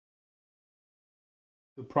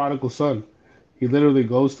The prodigal son. He literally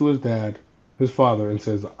goes to his father, and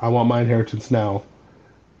says, I want my inheritance now.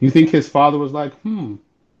 You think his father was like,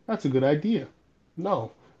 that's a good idea?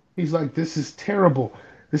 No. He's like, this is terrible.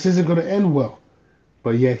 This isn't going to end well.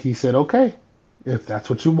 But yet he said, okay, if that's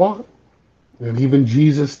what you want. And even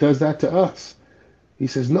Jesus does that to us. He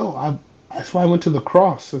says, no, that's why I went to the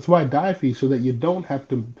cross. That's why I died for you, so that you don't have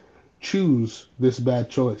to choose this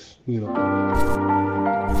bad choice.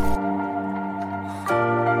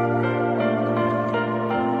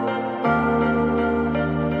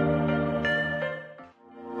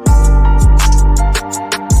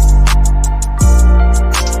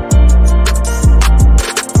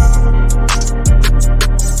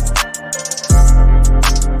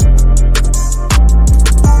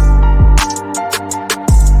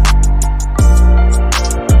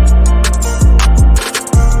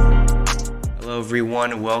 Hello,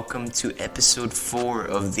 everyone. Welcome to episode 4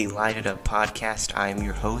 of the Light It Up podcast. I am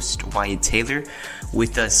your host, Wyatt Taylor.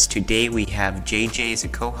 With us today, we have JJ as a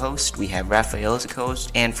co-host, we have Raphael as a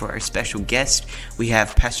co-host, and for our special guest, we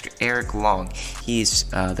have Pastor Eric Long. He's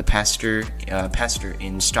the pastor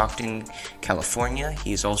in Stockton, California.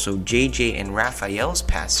 He's also JJ and Raphael's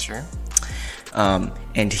pastor.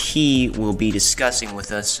 And he will be discussing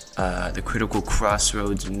with us the critical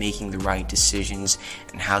crossroads of making the right decisions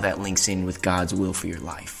and how that links in with God's will for your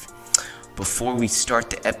life. Before we start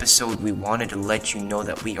the episode, we wanted to let you know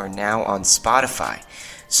that we are now on Spotify.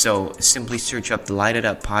 So simply search up the Light It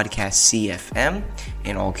Up Podcast CFM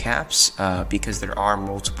in all caps because there are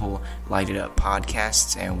multiple Light It Up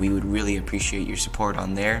podcasts, and we would really appreciate your support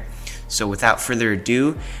on there. So without further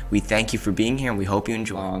ado, we thank you for being here and we hope you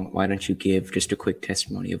enjoy. Why don't you give just a quick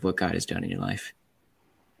testimony of what God has done in your life?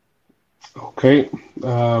 Okay,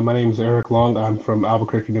 my name is Eric Long. I'm from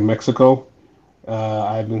Albuquerque, New Mexico.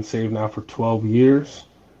 I've been saved now for 12 years.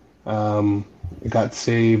 I got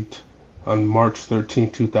saved on March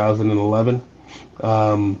 13, 2011.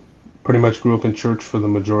 Pretty much grew up in church for the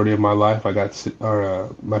majority of my life.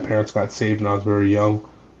 My parents got saved when I was very young,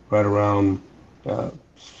 right around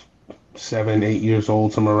 7, 8 years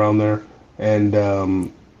old, somewhere around there.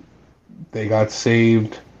 And they got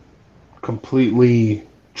saved, completely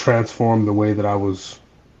transformed the way that I was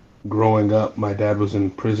growing up. My dad was in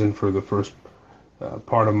prison for the first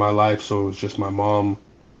part of my life, so it was just my mom,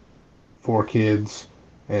 4 kids,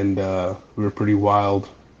 and we were pretty wild.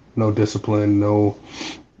 No discipline, no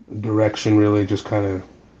direction, really, just kind of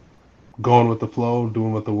going with the flow,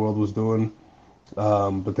 doing what the world was doing.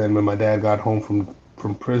 But then when my dad got home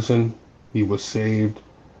from prison, he was saved,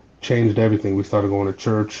 changed everything. We started going to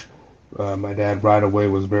church. My dad right away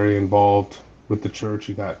was very involved with the church.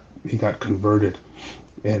 He got converted,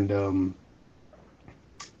 and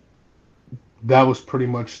that was pretty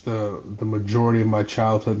much the majority of my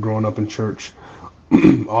childhood growing up in church,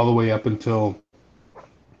 all the way up until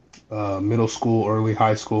middle school, early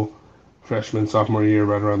high school, freshman, sophomore year,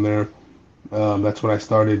 right around there. That's when I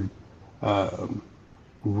started. I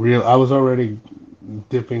was already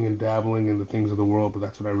dipping and dabbling in the things of the world, but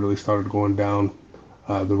that's when I really started going down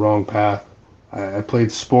the wrong path. I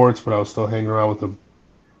played sports, but I was still hanging around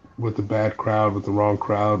with the bad crowd, with the wrong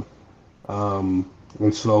crowd.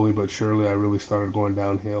 And slowly but surely, I really started going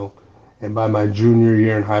downhill. And by my junior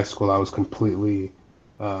year in high school, I was completely,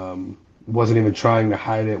 wasn't even trying to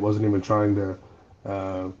hide it, wasn't even trying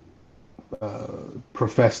to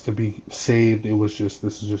profess to be saved. It was just,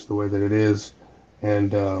 this is just the way that it is.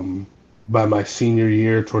 And by my senior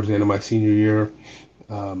year, towards the end of my senior year,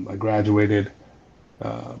 I graduated,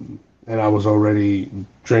 and I was already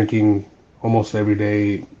drinking almost every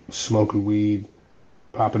day, smoking weed,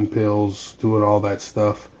 popping pills, doing all that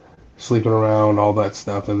stuff, sleeping around, all that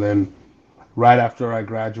stuff. And then right after I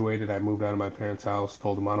graduated, I moved out of my parents' house,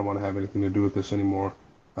 told them I don't want to have anything to do with this anymore.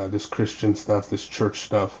 This Christian stuff, this church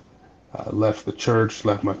stuff. Left the church,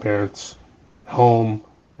 left my parents' home,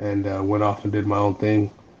 and went off and did my own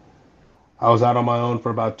thing. I was out on my own for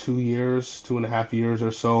about 2 years, 2.5 years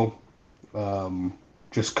or so,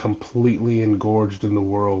 just completely engorged in the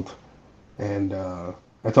world. And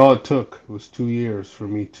that's all it took. It was 2 years for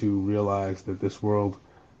me to realize that this world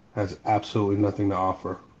has absolutely nothing to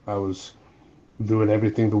offer. I was doing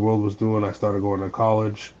everything the world was doing. I started going to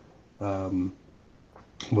college,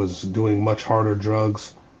 was doing much harder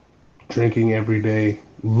drugs, drinking every day,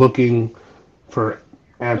 looking for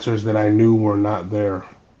answers that I knew were not there.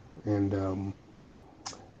 And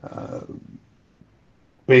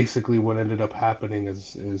basically what ended up happening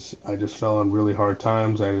is I just fell on really hard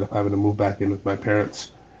times. I ended up having to move back in with my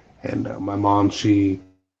parents. And my mom, she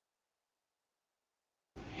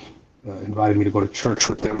invited me to go to church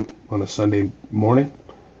with them on a Sunday morning.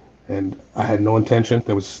 and I had no intention.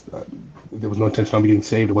 There was no intention on being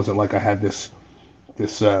saved. It wasn't like I had this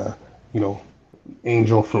you know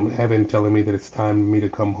angel from heaven telling me that it's time for me to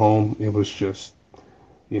come home. It was just,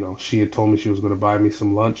 she had told me she was going to buy me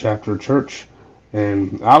some lunch after church,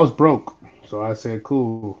 and I was broke. So I said,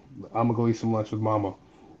 cool, I'm gonna go eat some lunch with mama.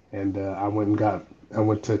 And I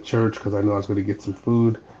went to church because I knew I was going to get some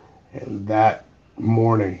food. And that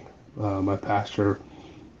morning, my pastor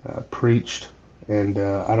preached, and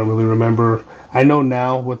I don't really remember. I know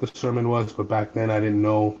now what the sermon was, but back then I didn't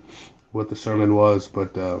know what the sermon was.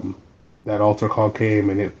 But that altar call came,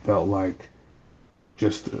 and it felt like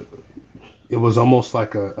just, it was almost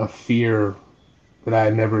like a fear that I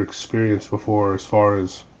had never experienced before, as far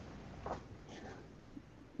as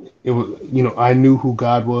it was, I knew who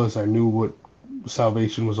God was, I knew what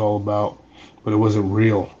salvation was all about, but it wasn't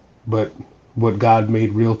real. But what God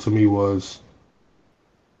made real to me was,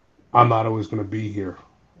 I'm not always going to be here,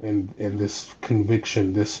 and this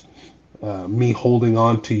conviction, this me holding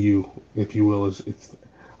on to you, if you will, is it's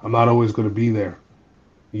I'm not always going to be there.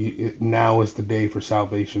 Now is the day for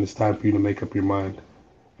salvation. It's time for you to make up your mind.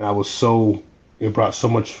 And it brought so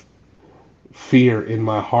much fear in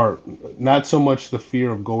my heart. Not so much the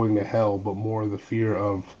fear of going to hell, but more the fear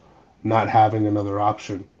of not having another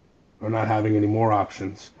option, or not having any more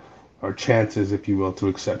options, or chances, if you will, to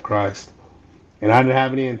accept Christ. And I didn't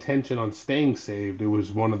have any intention on staying saved. It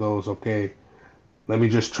was one of those, okay, let me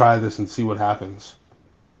just try this and see what happens.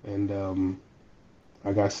 And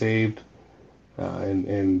I got saved,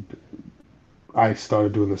 and I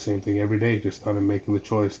started doing the same thing every day. Just started making the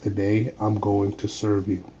choice. Today, I'm going to serve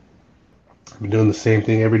you. I've been doing the same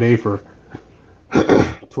thing every day for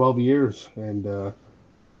 12 years, and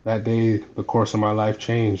that day, the course of my life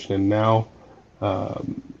changed, and now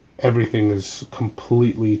everything is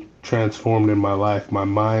completely transformed in my life. My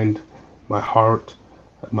mind, my heart,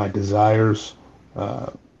 my desires, uh,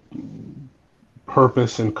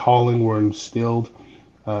 purpose, and calling were instilled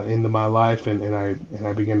into my life, and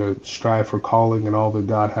I began to strive for calling and all that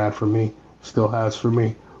God had for me, still has for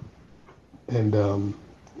me. And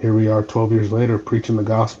here we are 12 years later, preaching the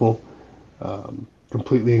gospel,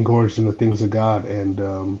 completely engorged in the things of God.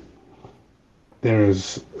 And there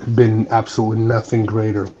has been absolutely nothing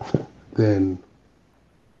greater than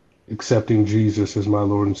accepting Jesus as my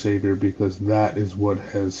Lord and Savior, because that is what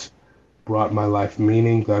has brought my life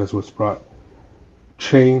meaning. That is what's brought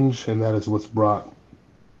change, and that is what's brought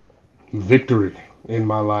victory in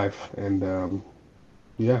my life. And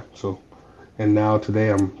yeah, so, and now today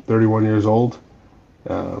I'm 31 years old,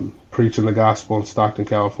 preaching the gospel in Stockton,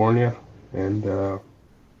 California, and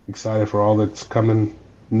excited for all that's coming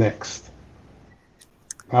next.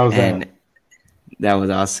 How's And that? that was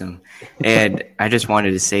awesome. And I just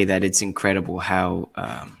wanted to say that it's incredible how,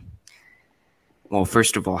 well,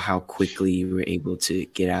 first of all, how quickly you were able to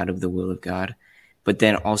get out of the will of God, but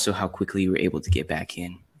then also how quickly you were able to get back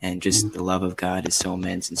in. And just the love of God is so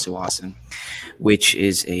immense and so awesome, which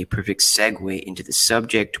is a perfect segue into the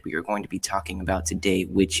subject we are going to be talking about today,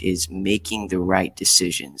 which is making the right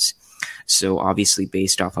decisions. So obviously,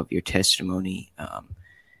 based off of your testimony,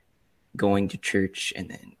 going to church and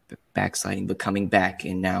then backsliding, but coming back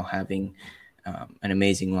and now having an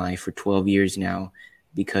amazing life for 12 years now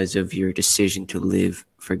because of your decision to live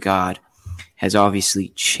for God has obviously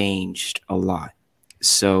changed a lot.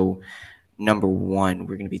 So number one,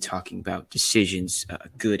 we're going to be talking about decisions,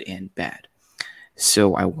 good and bad.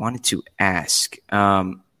 So I wanted to ask,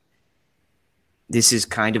 this is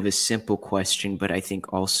kind of a simple question, but I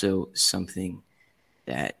think also something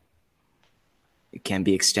that it can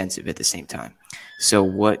be extensive at the same time. So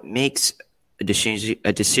what makes a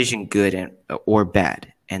decision good or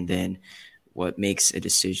bad? And then what makes a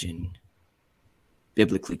decision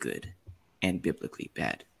biblically good and biblically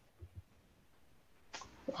bad?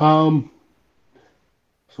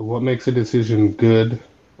 So what makes a decision good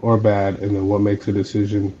or bad, and then what makes a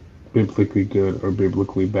decision biblically good or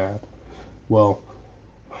biblically bad? Well,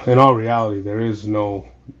 in all reality, there is no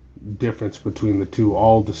difference between the two.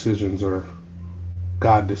 All decisions are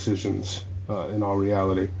God decisions, in all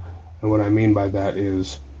reality. And what I mean by that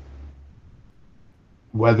is,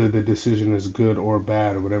 whether the decision is good or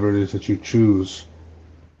bad, or whatever it is that you choose,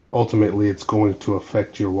 ultimately it's going to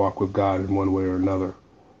affect your walk with God in one way or another.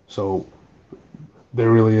 So there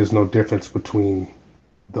really is no difference between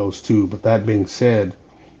those two. But that being said,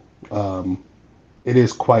 it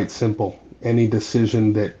is quite simple. Any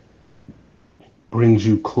decision that brings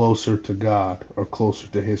you closer to God, or closer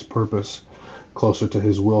to His purpose, closer to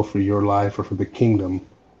His will for your life or for the kingdom,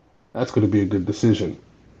 that's going to be a good decision.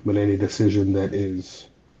 But any decision that is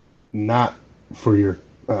not for your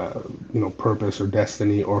purpose or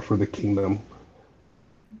destiny or for the kingdom,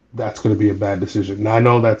 that's going to be a bad decision. Now I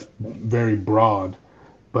know that's very broad,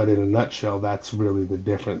 but in a nutshell, that's really the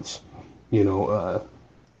difference. You know,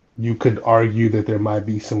 you could argue that there might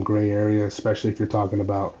be some gray area, especially if you're talking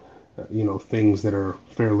about, things that are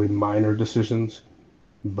fairly minor decisions.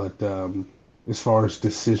 But as far as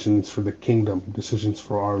decisions for the kingdom, decisions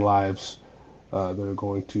for our lives that are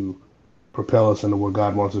going to propel us into where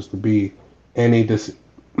God wants us to be, any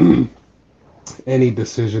any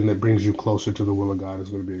decision that brings you closer to the will of God is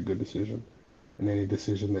going to be a good decision, and any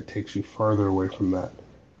decision that takes you farther away from that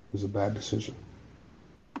is a bad decision.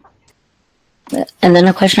 And then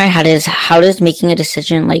a question I had is, how does making a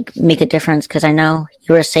decision like make a difference? Because I know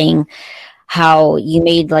you were saying how you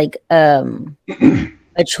made like a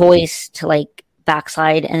choice to like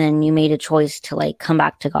backslide, and then you made a choice to like come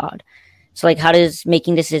back to God. So like, how does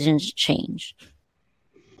making decisions change?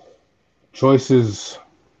 Choices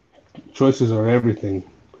are everything.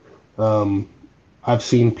 I've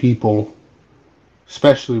seen people,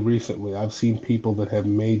 especially recently, I've seen people that have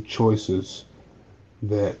made choices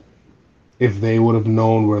that if they would have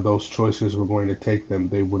known where those choices were going to take them,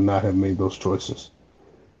 they would not have made those choices.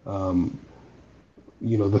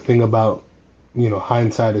 The thing about,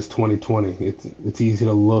 hindsight is 2020. It's easy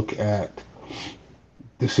to look at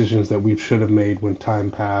decisions that we should have made when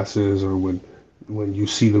time passes or when you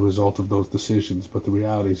see the result of those decisions. But the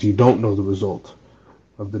reality is you don't know the result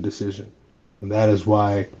of the decision. And that is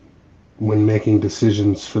why when making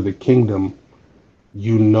decisions for the kingdom,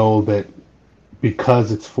 you know that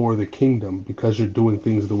because it's for the kingdom, because you're doing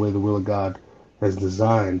things the way the will of God has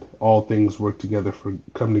designed, all things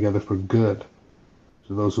come together for good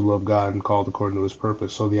to those who love God and called according to his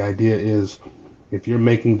purpose. So the idea is, if you're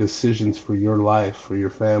making decisions for your life, for your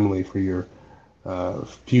family, for your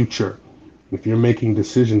future, if you're making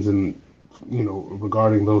decisions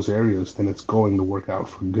regarding those areas, then it's going to work out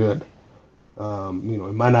for good.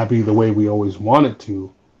 It might not be the way we always want it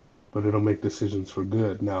to, but it'll make decisions for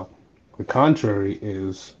good. Now, the contrary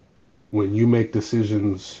is when you make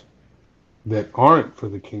decisions that aren't for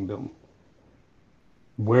the kingdom,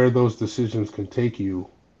 where those decisions can take you,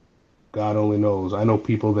 God only knows. I know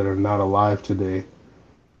people that are not alive today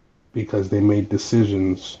because they made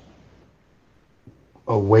decisions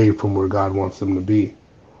away from where God wants them to be.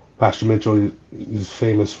 Pastor Mitchell is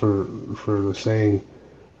famous for the saying,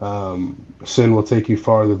 sin will take you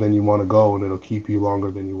farther than you want to go, and it'll keep you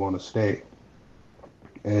longer than you want to stay.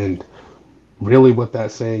 And really what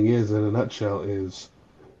that saying is, in a nutshell, is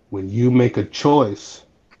when you make a choice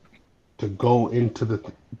to go into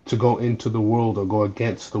the world or go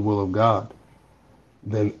against the will of God,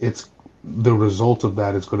 then the result of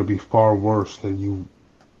that is going to be far worse than you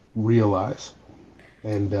realize.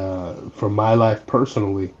 And for my life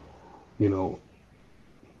personally,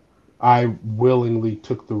 I willingly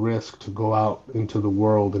took the risk to go out into the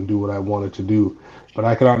world and do what I wanted to do. But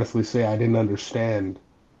I can honestly say I didn't understand.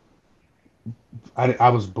 I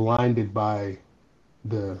was blinded by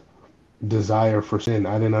the desire for sin.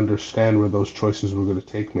 I didn't understand where those choices were going to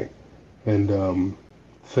take me. And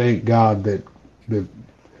thank God that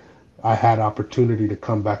I had opportunity to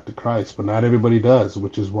come back to Christ, but not everybody does,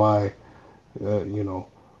 which is why,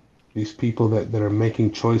 these people that are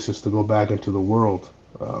making choices to go back into the world,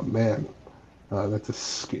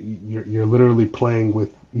 you're literally playing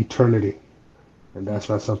with eternity, and that's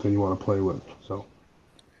not something you want to play with.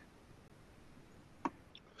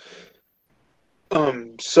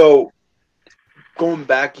 So going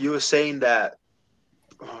back, you were saying that.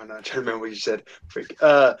 Oh no, I'm trying to remember what you said.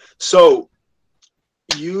 So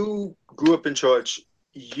you grew up in church.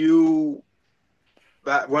 You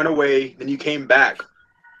went away, then you came back.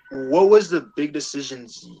 What was the big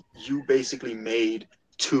decisions you basically made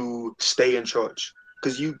to stay in church?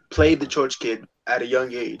 Because you played the church kid at a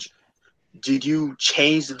young age. Did you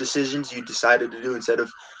change the decisions you decided to do instead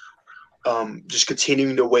of just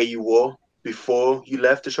continuing the way you were before you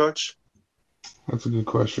left the church? That's a good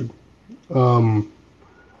question. I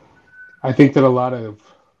think that a lot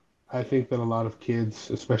of kids,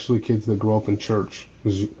 especially kids that grow up in church,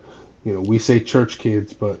 because we say church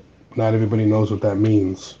kids, but not everybody knows what that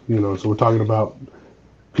means. So we're talking about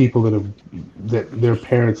people that their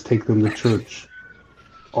parents take them to church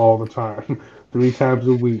all the time, 3 times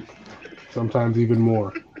a week, sometimes even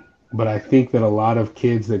more. But I think that a lot of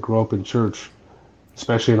kids that grow up in church,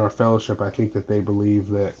 especially in our fellowship, I think that they believe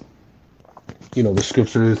that, the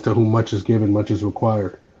scripture is, to whom much is given, much is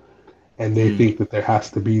required. And they think that there has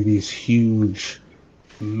to be these huge,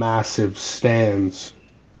 massive stands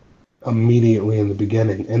immediately in the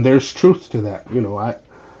beginning. And there's truth to that.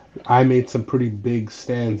 I made some pretty big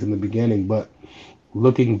stands in the beginning, but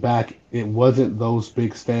looking back, it wasn't those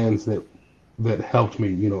big stands that helped me.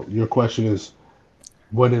 You know, your question is,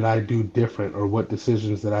 what did I do different, or what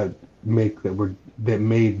decisions did I make that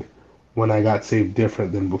made when I got saved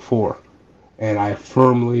different than before? And I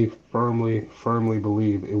firmly, firmly, firmly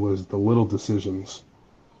believe it was the little decisions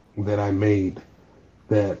that I made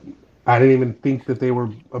that I didn't even think that they were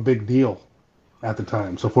a big deal at the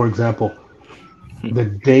time. So, for example, the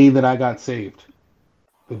day that I got saved,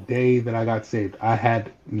 I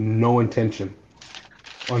had no intention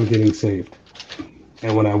on getting saved.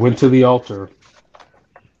 And when I went to the altar,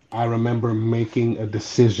 I remember making a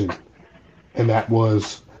decision, and that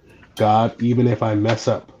was, God, even if I mess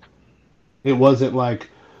up. It wasn't like,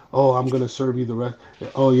 oh, I'm going to serve you the rest.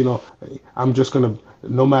 Oh, I'm just going to,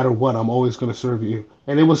 no matter what, I'm always going to serve you.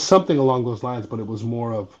 And it was something along those lines, but it was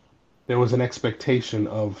more of, there was an expectation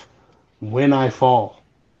of when I fall,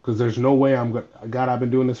 because there's no way God, I've been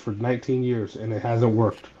doing this for 19 years and it hasn't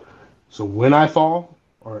worked. So when I fall,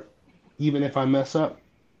 or even if I mess up,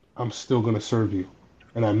 I'm still going to serve you.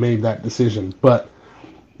 And I made that decision, but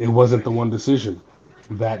it wasn't the one decision.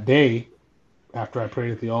 That day, after I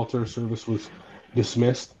prayed at the altar, service was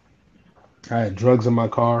dismissed. I had drugs in my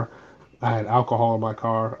car. I had alcohol in my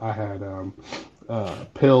car. I had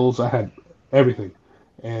pills. I had everything.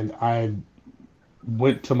 And I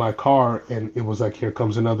went to my car, and it was like, here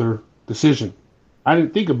comes another decision. I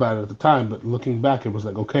didn't think about it at the time, but looking back, it was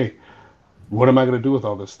like, okay, what am I going to do with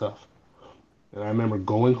all this stuff? And I remember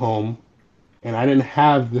going home, and I didn't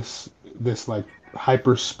have this like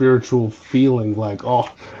hyper spiritual feeling like, oh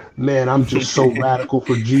man, I'm just so radical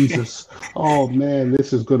for Jesus. Oh man,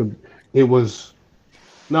 this is gonna. It was,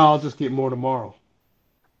 no, I'll just get more tomorrow.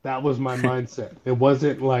 That was my mindset. It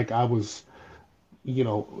wasn't like I was,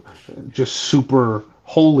 just super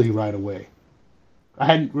holy right away. I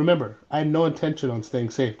had no intention on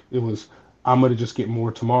staying safe. It was, I'm gonna just get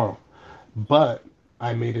more tomorrow. But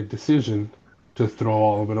I made a decision to throw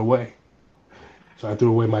all of it away. So I threw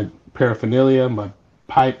away my paraphernalia, my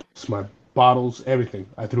pipes, my bottles, everything.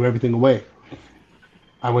 I threw everything away.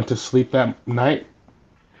 I went to sleep that night,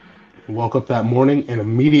 woke up that morning, and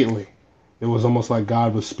immediately it was almost like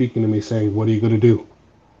God was speaking to me saying, what are you going to do?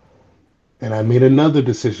 And I made another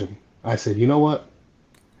decision. I said, you know what?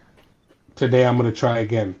 Today I'm going to try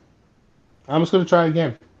again. I'm just going to try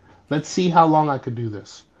again. Let's see how long I could do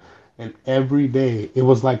this. And every day it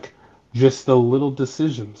was like just the little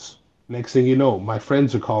decisions. Next thing you know, my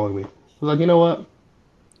friends are calling me. I was like, you know what?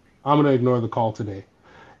 I'm going to ignore the call today.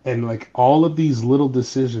 And like all of these little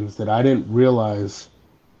decisions that I didn't realize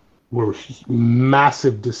were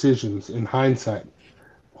massive decisions in hindsight,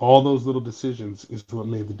 all those little decisions is what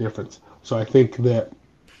made the difference. So I think that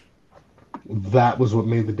was what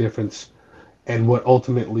made the difference and what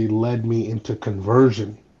ultimately led me into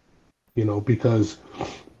conversion, because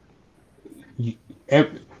you,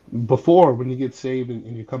 before, when you get saved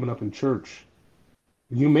and you're coming up in church,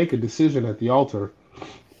 you make a decision at the altar,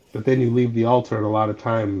 but then you leave the altar, and a lot of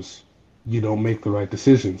times you don't make the right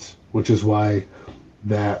decisions, which is why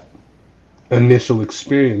that initial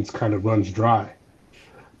experience kind of runs dry.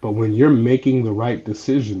 But when you're making the right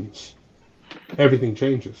decisions, everything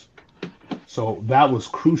changes. So that was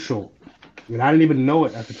crucial. And I didn't even know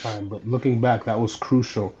it at the time, but looking back, that was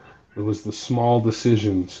crucial. It was the small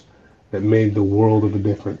decisions that made the world of a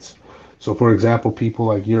difference. So, for example, people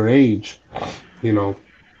like your age, the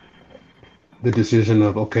decision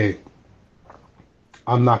of, okay,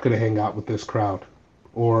 I'm not going to hang out with this crowd.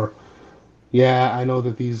 Or, yeah, I know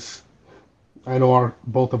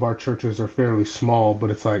both of our churches are fairly small,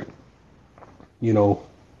 but it's like, in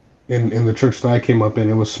the church that I came up in,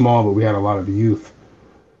 it was small, but we had a lot of youth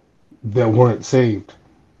that weren't saved.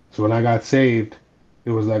 So when I got saved,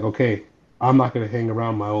 it was like, okay, I'm not going to hang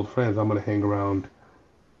around my old friends. I'm going to hang around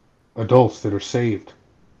adults that are saved.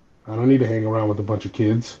 I don't need to hang around with a bunch of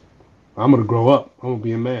kids. I'm going to grow up. I'm going to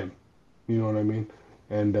be a man. You know what I mean?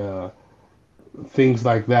 And things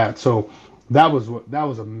like that. So that was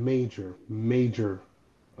a major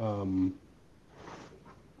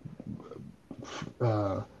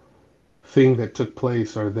thing that took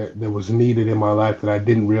place, or that was needed in my life that I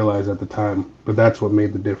didn't realize at the time. But that's what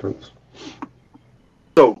made the difference.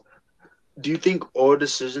 So, do you think all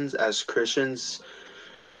decisions as Christians,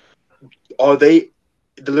 are they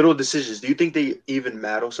the little decisions? Do you think they even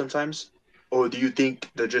matter sometimes, or do you think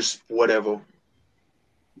they're just whatever?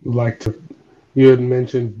 You had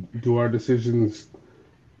mentioned, do our decisions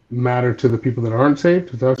matter to the people that aren't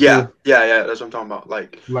saved? Is that yeah. That's what I'm talking about.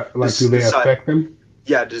 Like do they affect them?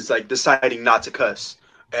 Yeah, just like deciding not to cuss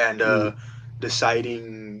and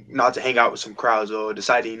deciding not to hang out with some crowds, or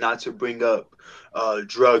deciding not to bring up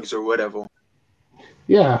drugs or whatever.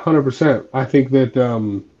 Yeah, 100%. I think that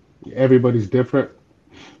everybody's different.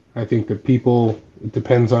 I think that people, it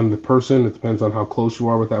depends on the person. It depends on how close you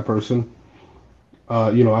are with that person.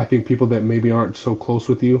 I think people that maybe aren't so close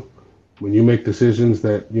with you, when you make decisions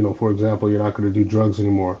that, for example, you're not going to do drugs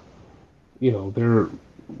anymore,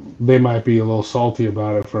 they might be a little salty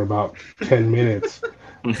about it for about 10 minutes.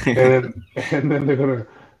 And then, and then they're gonna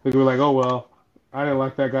be like, oh, well, I didn't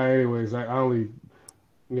like that guy anyways. I only,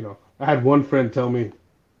 I had one friend tell me,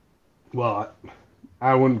 well,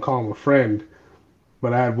 I wouldn't call him a friend,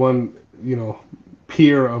 but I had one,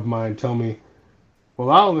 peer of mine tell me, well,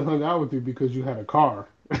 I only hung out with you because you had a car.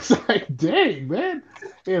 It's like, dang, man,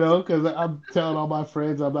 because I'm telling all my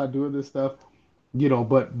friends I'm not doing this stuff,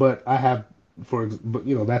 but I have, but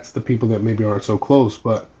that's the people that maybe aren't so close.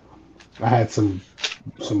 But I had some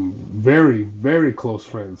very very close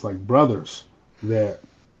friends, like brothers, that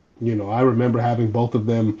I remember having both of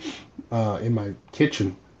them in my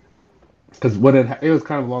kitchen because it was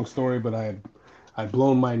kind of a long story, but I'd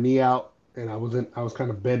blown my knee out and I was kind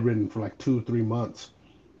of bedridden for like 2 3 months.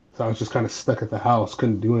 So I was just kind of stuck at the house,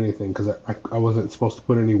 couldn't do anything because I wasn't supposed to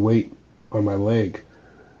put any weight on my leg,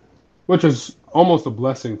 which was almost a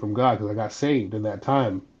blessing from God because I got saved in that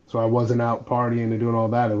time. So I wasn't out partying and doing all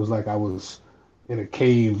that. It was like I was in a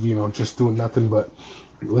cave, just doing nothing but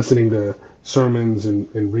listening to sermons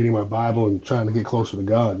and reading my Bible and trying to get closer to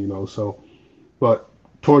God. So, but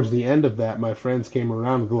towards the end of that, my friends came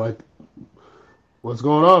around and were like, "What's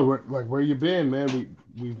going on? Where you been, man?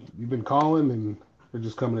 You've been calling and they're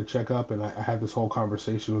just coming to check up." And I had this whole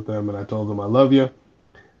conversation with them, and I told them I love you.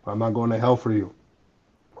 I'm not going to hell for you.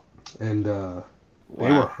 And they were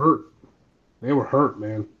Wow. hurt. They were hurt,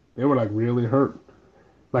 man. They were like really hurt.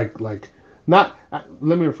 Like not.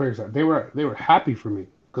 Let me rephrase that. They were happy for me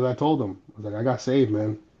because I told them I was like I got saved,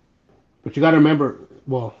 man. But you got to remember.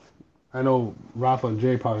 Well, I know Rafa and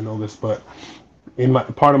Jay probably know this, but in my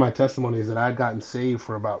part of my testimony is that I'd gotten saved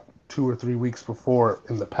for about 2 or 3 weeks before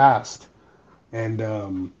in the past, and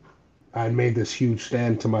I made this huge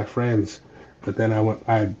stand to my friends, but then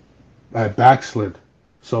I backslid,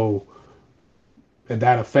 so and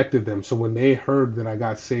that affected them. So when they heard that I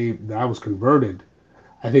got saved, that I was converted,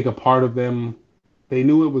 I think a part of them, they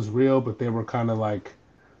knew it was real, but they were kind of like,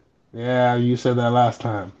 yeah, you said that last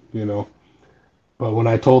time. But when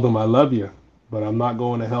I told them I love you, but I'm not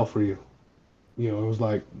going to hell for you, it was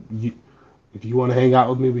like, if you want to hang out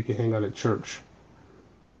with me, we can hang out at church.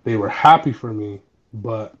 They were happy for me,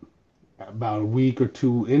 but about a week or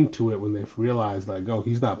two into it, when they realized like, oh,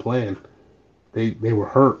 he's not playing, they were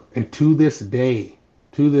hurt. And to this day,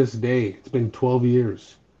 it's been 12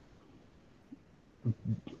 years.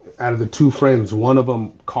 Out of the two friends, one of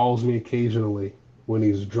them calls me occasionally when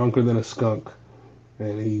he's drunker than a skunk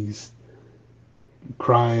and he's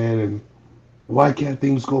crying and why can't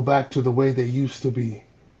things go back to the way they used to be?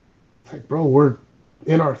 It's like, bro, we're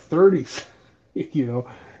in our 30s, you know.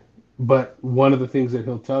 But one of the things that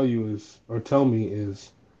he'll tell you is, or tell me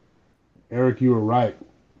is, Eric, you were right,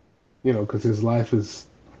 because his life is,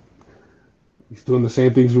 he's doing the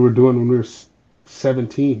same things we were doing when we were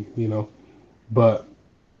 17. But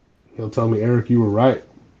he'll tell me, Eric, you were right.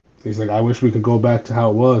 He's like, I wish we could go back to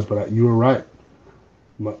how it was, but you were right.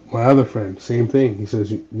 My other friend, same thing. He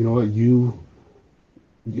says, you know what,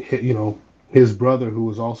 his brother, who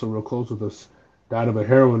was also real close with us, died of a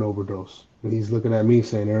heroin overdose. And he's looking at me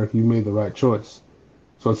saying, Eric, you made the right choice.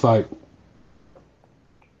 So it's like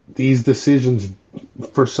these decisions,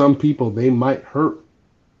 for some people, they might hurt.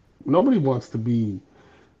 Nobody wants to be,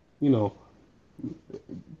 you know,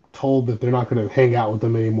 told that they're not going to hang out with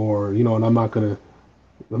them anymore, and I'm not going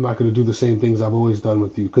to do the same things I've always done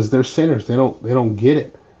with you because they're sinners. They don't get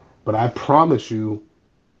it. But I promise you,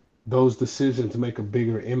 those decisions make a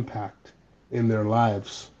bigger impact in their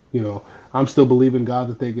lives. I'm still believing God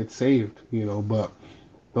that they get saved, but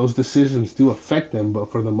those decisions do affect them.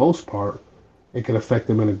 But for the most part, it can affect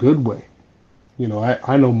them in a good way.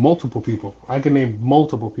 I know multiple people. I can name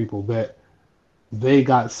multiple people that they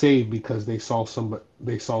got saved because they saw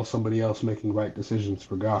somebody else making right decisions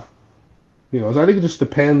for God. So I think it just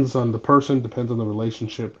depends on the person, depends on the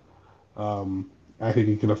relationship. I think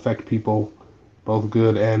it can affect people both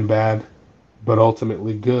good and bad, but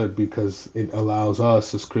ultimately good because it allows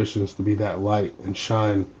us as Christians to be that light and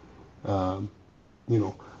shine, um, you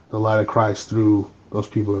know, the light of Christ through those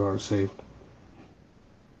people that aren't saved.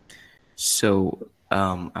 So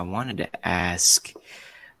I wanted to ask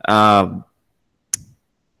um,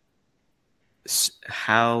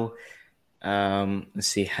 how, let's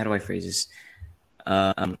see, how do I phrase this?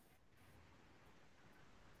 Um,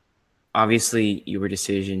 Obviously, your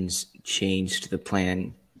decisions changed the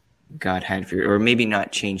plan God had for you, or maybe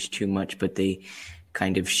not changed too much, but they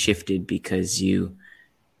kind of shifted because you,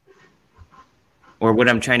 or what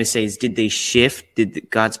I'm trying to say is, did they shift? Did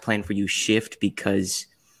God's plan for you shift because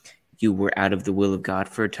you were out of the will of God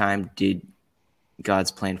for a time? Did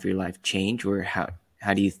God's plan for your life change, or how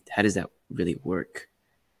does that really work?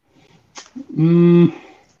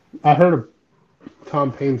 I heard a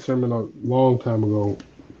Tom Paine sermon a long time ago,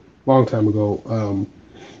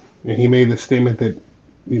 and he made the statement that,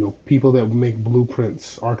 people that make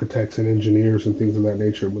blueprints, architects and engineers and things of that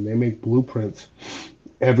nature, when they make blueprints,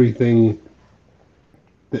 everything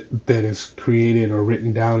that is created or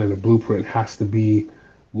written down in a blueprint has to be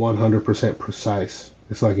 100% precise.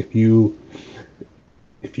 It's like if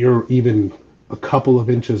you're even a couple of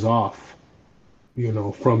inches off,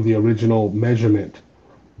 from the original measurement.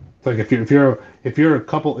 It's like if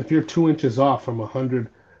you're 2 inches off from 100,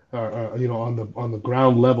 on the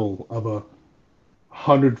ground level of a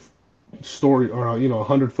 100-story or a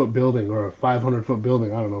 100-foot building or a 500-foot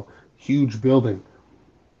building, I don't know, huge building.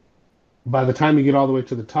 By the time you get all the way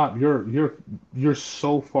to the top, you're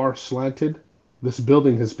so far slanted. This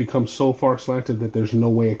building has become so far slanted that there's no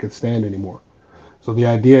way it could stand anymore. So the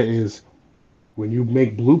idea is, when you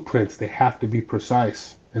make blueprints, they have to be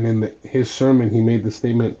precise. And in his sermon, he made the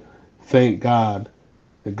statement, "Thank God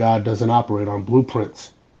that God doesn't operate on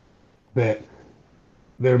blueprints." That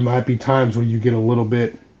there might be times where you get a little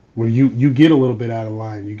bit, where you get a little bit out of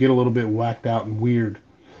line, you get a little bit whacked out and weird,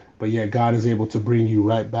 but yet God is able to bring you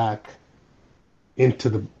right back into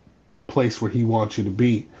the place where he wants you to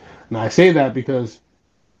be. Now I say that because,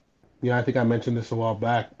 I think I mentioned this a while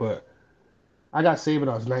back, but I got saved when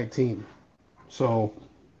I was 19. So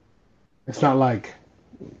it's not like,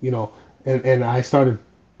 and I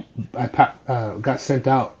got sent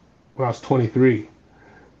out when I was 23.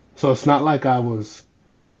 So it's not like I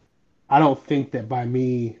don't think that by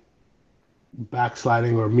me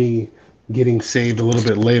backsliding or me getting saved a little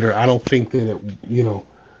bit later, I don't think that it's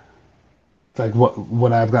like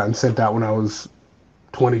what I've gotten sent out when I was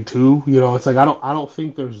 22. It's like I don't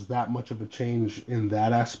think there's that much of a change in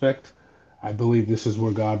that aspect. I believe this is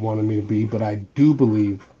where God wanted me to be, but I do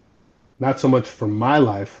believe, not so much for my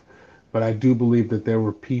life, but I do believe that there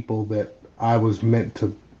were people that I was meant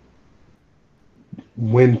to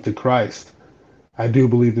win to Christ. I do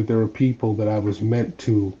believe that there were people that I was meant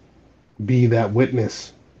to be that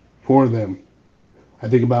witness for them. I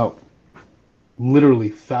think about literally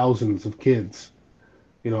thousands of kids.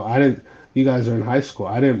 You guys are in high school.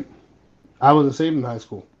 I wasn't saved in high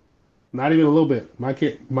school. Not even a little bit. My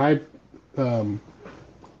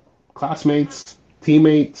classmates,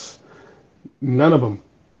 teammates, none of them,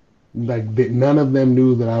 none of them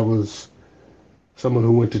knew that I was someone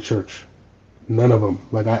who went to church. None of them.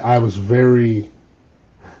 I was very,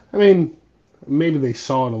 maybe they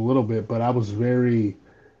saw it a little bit, but I was very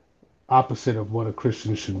opposite of what a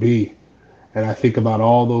Christian should be. And I think about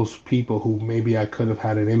all those people who maybe I could have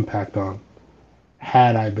had an impact on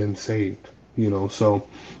had I been saved, So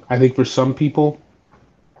I think for some people,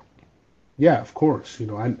 yeah, of course,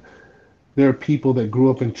 there are people that grew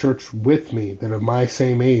up in church with me that are my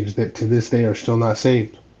same age that to this day are still not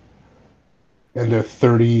saved. And they're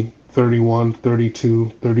 30, 31,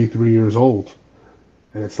 32, 33 years old.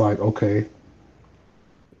 And it's like, okay,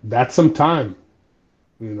 that's some time.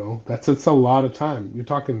 It's a lot of time. You're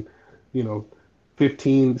talking,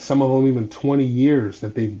 15, some of them even 20 years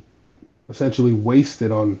that they essentially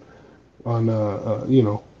wasted on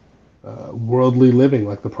worldly living,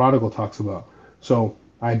 like the prodigal talks about. So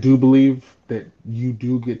I do believe that you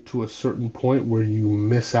do get to a certain point where you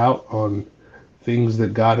miss out on things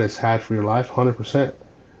that God has had for your life, 100%.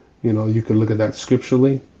 You can look at that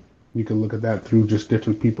scripturally. You can look at that through just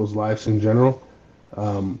different people's lives in general.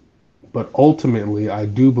 But ultimately, I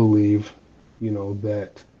do believe,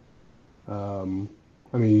 that,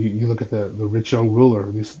 you look at the rich young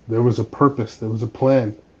ruler, there was a purpose, there was a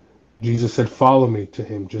plan. Jesus said, "Follow me," to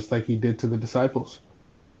him, just like he did to the disciples.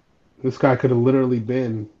 This guy could have literally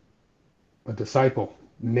been a disciple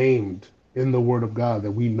named in the Word of God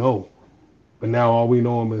that we know. But now all we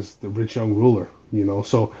know him as the rich young ruler,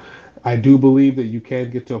 So I do believe that you can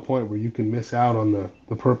get to a point where you can miss out on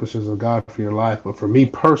the purposes of God for your life. But for me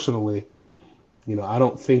personally, I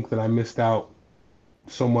don't think that I missed out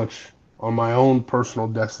so much on my own personal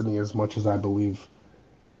destiny as much as I believe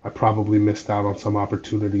I probably missed out on some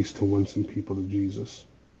opportunities to win some people to Jesus.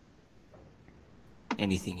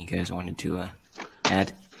 Anything you guys wanted to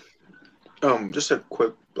add? Just a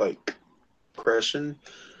quick question.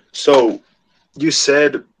 So you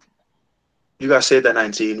said you got saved at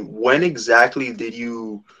 19. When exactly did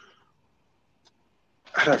you?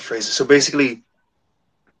 How do I phrase it? So basically,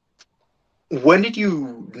 when did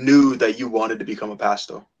you knew that you wanted to become a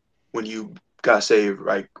pastor? When you got saved,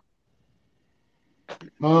 like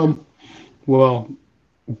Um, well,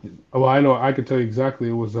 I know I could tell you exactly.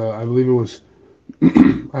 It was, I believe it was,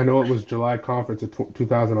 I know it was July conference of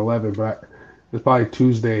 2011, but it was probably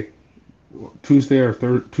Tuesday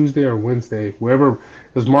or Wednesday, wherever.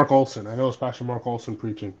 It was Mark Olson. I know it's Pastor Mark Olson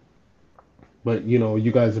preaching, but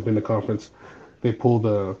you guys have been to conference. They pull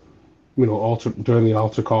the, altar during the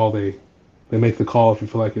altar call. They make the call if you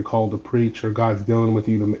feel like you're called to preach or God's dealing with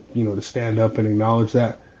you to to stand up and acknowledge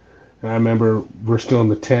that. And I remember we're still in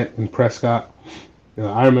the tent in Prescott.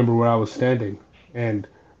 I remember where I was standing, and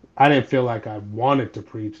I didn't feel like I wanted to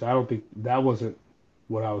preach. I don't think that wasn't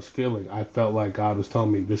what I was feeling. I felt like God was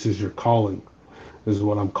telling me, "This is your calling. This is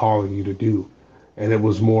what I'm calling you to do." And it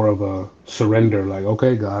was more of a surrender, like,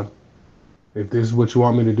 "Okay, God, if this is what you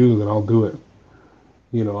want me to do, then I'll do it."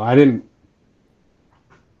 I didn't.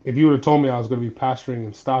 If you would have told me I was going to be pastoring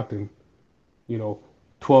in Stockton, you know,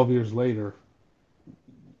 12 years later,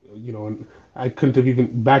 and I couldn't have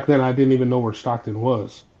even back then. I didn't even know where Stockton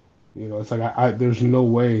was. It's like there's no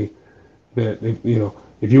way that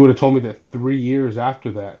if you would have told me that 3 years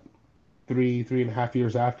after that, 3.5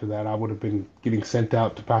 years after that, I would have been getting sent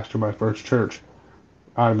out to pastor my first church.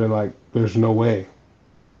 I'd have been like, there's no way.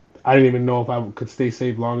 I didn't even know if I could stay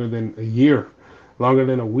saved longer than a year, longer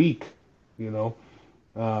than a week. You know,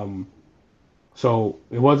 um, so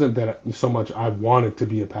it wasn't that so much I wanted to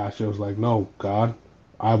be a pastor. It was like, no, God,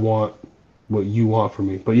 I want what you want for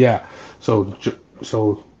me. But yeah, so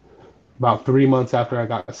about 3 months after I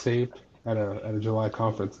got saved at a July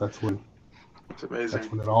conference, it's amazing.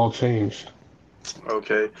 that's when it all changed.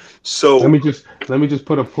 Okay, so Let me just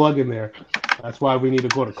put a plug in there. That's why we need to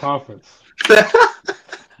go to conference.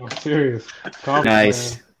 I'm serious. Conference,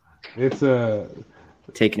 Nice. man. It's a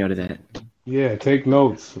Take note of that. Yeah, take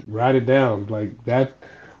notes, write it down. Like that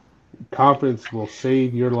conference will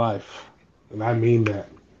save your life, and I mean that.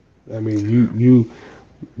 I mean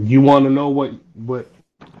you want to know what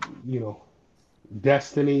you know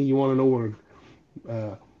destiny. You want to know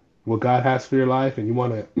what God has for your life, and you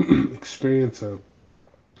want to experience a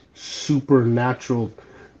supernatural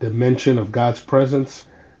dimension of God's presence,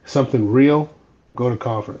 something real. Go to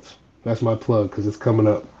conference. That's my plug because it's coming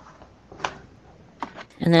up.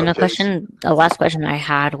 And then the last question I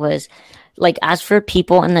had was, like, as for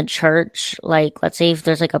people in the church, like, let's say if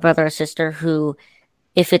there's like a brother or sister who,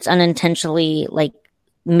 if it's unintentionally like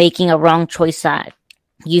making a wrong choice that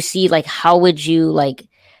you see, like, how would you like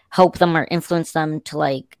help them or influence them to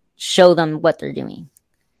like show them what they're doing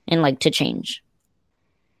and like to change?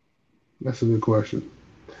 That's a good question.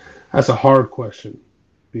 That's a hard question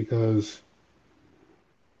because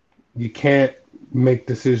you can't make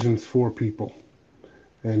decisions for people.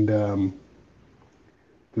 And the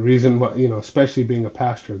reason why, especially being a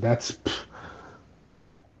pastor, that's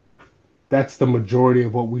the majority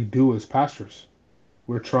of what we do as pastors.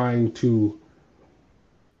 We're trying to.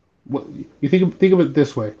 What you think of it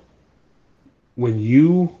this way: when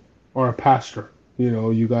you are a pastor,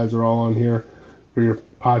 you guys are all on here for your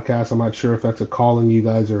podcast. I'm not sure if that's a calling you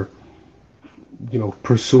guys are,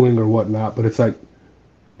 pursuing or whatnot, but it's like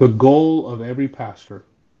the goal of every pastor,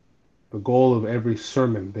 the goal of every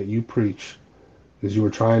sermon that you preach is you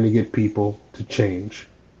are trying to get people to change.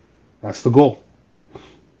 That's the goal.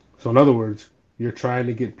 So in other words, you're trying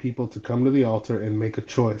to get people to come to the altar and make a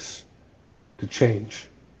choice to change.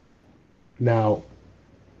 Now,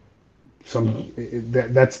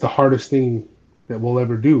 that's the hardest thing that we'll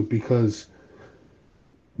ever do because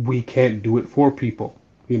we can't do it for people.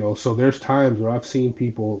 So there's times where I've seen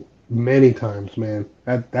people many times, man.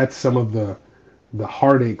 That's some of the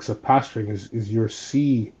heartaches of pastoring is your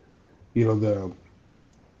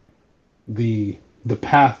the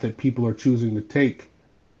path that people are choosing to take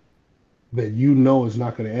that is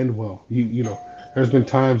not going to end well. There's been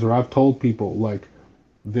times where I've told people like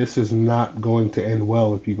this is not going to end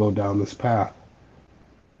well if you go down this path.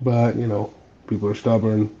 But people are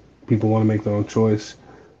stubborn. People want to make their own choice,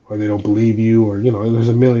 or they don't believe you, or there's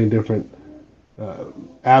a million different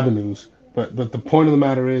avenues. But the point of the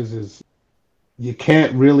matter is you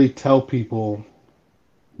can't really tell people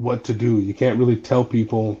what to do. You can't really tell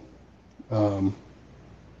people,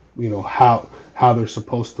 how they're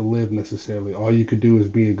supposed to live necessarily. All you could do is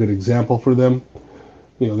be a good example for them.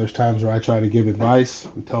 There's times where I try to give advice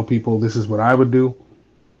and tell people this is what I would do,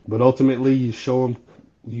 but ultimately you show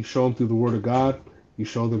them through the Word of God. You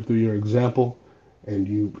show them through your example, and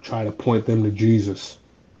you try to point them to Jesus.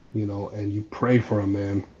 And you pray for them,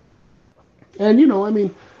 man. And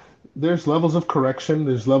there's levels of correction.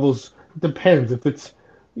 There's levels. It depends if it's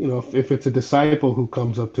if it's a disciple who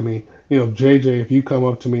comes up to me, JJ, if you come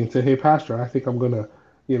up to me and say, "Hey, Pastor, I think I'm gonna,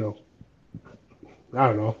 you know, I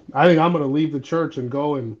don't know, I think I'm gonna leave the church and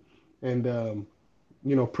go and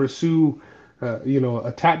pursue,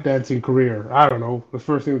 a tap dancing career." I don't know. The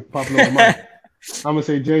first thing that's popping in my mind, I'm gonna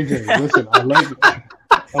say, "JJ, listen, I love you."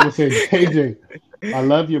 I'm gonna say, "JJ, I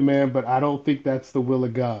love you, man, but I don't think that's the will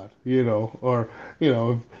of God." Or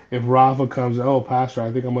if Rafa comes, "Oh, Pastor,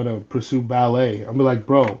 I think I'm gonna pursue ballet." I'm be like,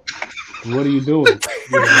 "Bro, what are you doing?"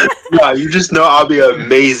 Yeah, you just know I'll be an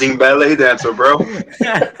amazing ballet dancer, bro.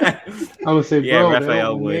 I'm gonna say, Yeah, "Bro,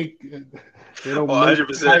 Raphael would. they don't Oh, make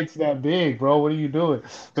 100%. tights that big, bro. What are you doing?"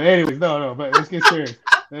 But anyways, no, but let's get serious.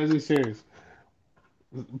 Let's get serious.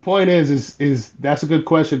 The point is that's a good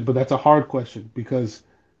question, but that's a hard question because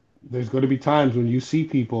there's going to be times when you see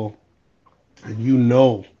people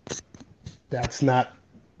and that's not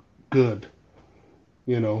good,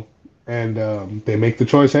 you know, and they make the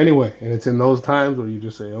choice anyway. And it's in those times where you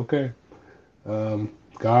just say, "Okay,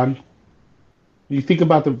 God." You think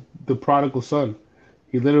about the prodigal son.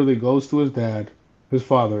 He literally goes to his dad, his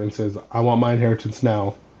father, and says, "I want my inheritance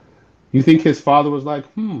now." You think his father was like,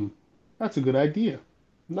 "That's a good idea"?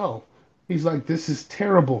 No. He's like, "This is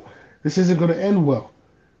terrible. This isn't going to end well."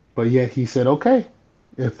 But yet he said, "Okay,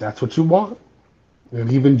 if that's what you want."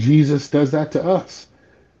 And even Jesus does that to us.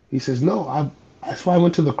 He says, "No, that's why I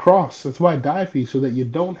went to the cross. That's why I died for you, so that you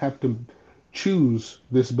don't have to choose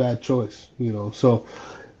this bad choice." So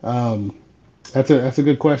um, that's a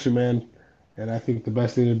good question, man. And I think the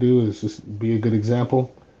best thing to do is just be a good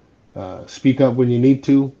example. Speak up when you need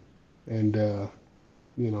to, and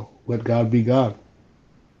let God be God.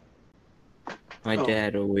 My Oh,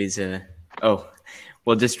 dad always oh,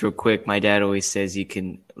 well, just real quick, my dad always says you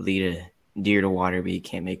can lead a deer to water, but you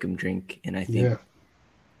can't make him drink, and I think Yeah.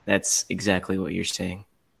 that's exactly what you're saying.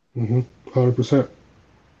 100%.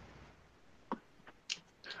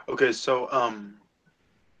 okay. So,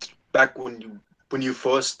 back when you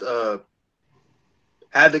first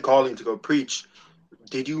had the calling to go preach,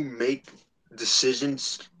 did you make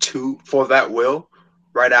decisions for that will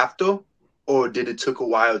right after, or did it took a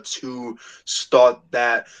while to start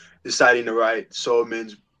that deciding to write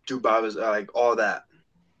sermons, do Bibles, like all that?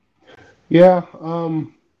 Yeah.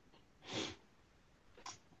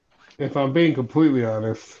 If I'm being completely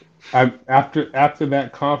honest, I after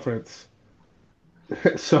that conference,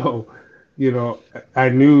 so I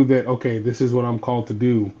knew that, okay, this is what I'm called to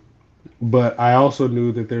do, but I also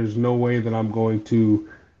knew that there's no way that I'm going to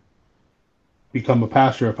become a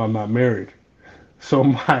pastor if I'm not married. So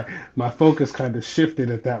my focus kind of shifted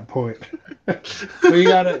at that point. So you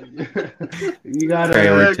gotta Great.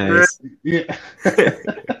 Prioritize. yeah,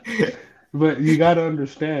 but you gotta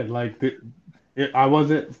understand, like, I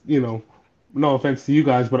wasn't, no offense to you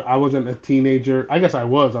guys, but I wasn't a teenager. I guess I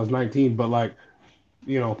was 19, but like,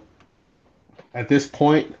 you know, at this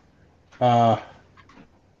point, uh,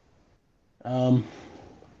 um,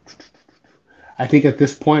 I think at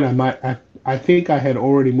this point I think I had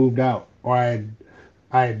already moved out, or I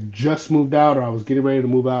had just moved out, or I was getting ready to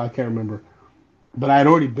move out. I can't remember, but I had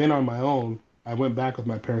already been on my own. I went back with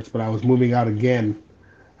my parents, but I was moving out again.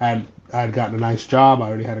 I had gotten a nice job. I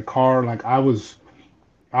already had a car. Like, I was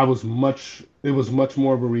much. It was much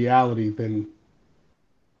more of a reality than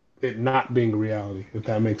it not being a reality, if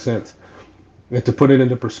that makes sense. And to put it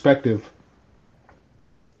into perspective,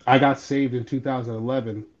 I got saved in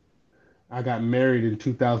 2011. I got married in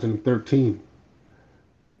 2013.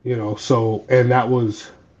 And that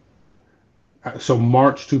was so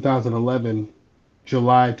March 2011,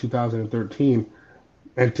 July 2013,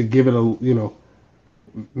 and to give it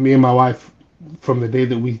me and my wife, from the day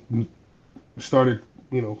that we started,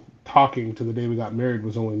 talking to the day we got married,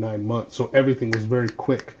 was only 9 months. So everything was very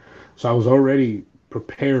quick. So I was already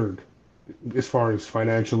prepared as far as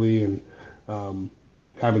financially and um,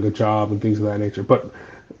 having a job and things of that nature. But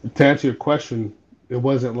to answer your question, it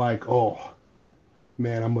wasn't like, "Oh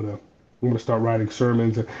man, I'm gonna start writing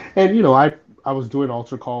sermons." And I was doing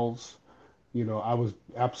altar calls. I was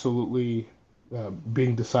absolutely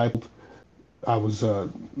being discipled. I was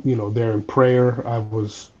there in prayer.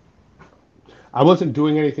 I wasn't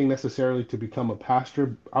doing anything necessarily to become a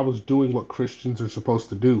pastor. I was doing what Christians are supposed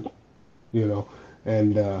to do, you know.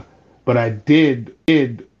 And but I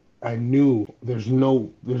knew there's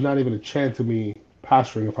not even a chance of me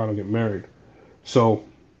pastoring if I don't get married. So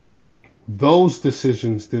those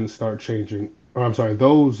decisions didn't start changing. Or I'm sorry,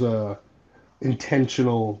 those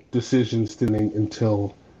intentional decisions didn't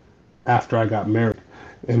until after I got married.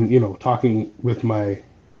 And talking with my,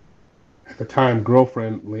 at the time,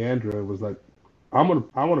 girlfriend Leandra, was like, I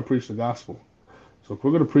want to preach the gospel. So So if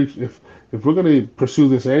we're going to preach, if we're going to pursue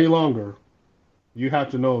this any longer, you have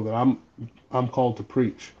to know that I'm called to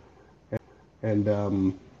preach, and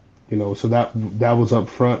so that was up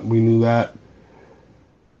front. We knew that.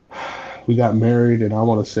 We got married, and I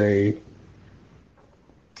want to say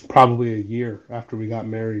probably a year after we got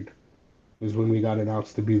married is when we got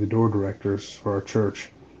announced to be the door directors for our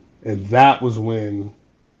church, and that was when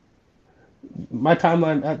my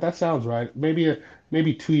timeline. That sounds right.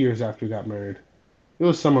 Maybe 2 years after we got married. It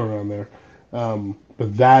was somewhere around there.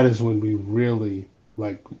 But that is when we really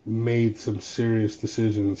like made some serious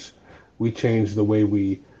decisions. We changed the way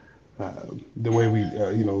we talk, the way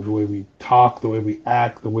we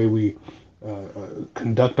act, the way we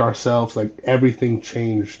conduct ourselves. Like everything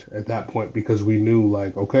changed at that point because we knew,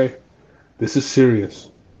 like, okay, this is serious.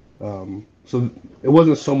 So it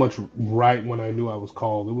wasn't so much right when I knew I was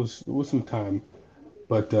called. It was some time,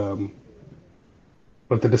 but the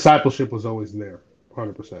discipleship was always there,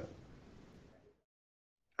 100%.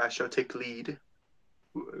 I shall take lead.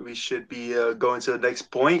 We should be going to the next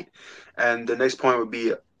point, and the next point would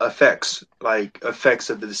be effects, like effects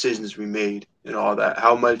of the decisions we made and all that.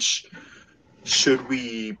 How much should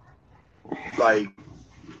we like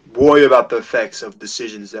worry about the effects of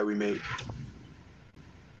decisions that we made?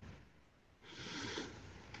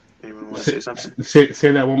 Anyone want to say something?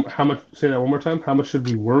 Say that one. How much? Say that one more time. How much should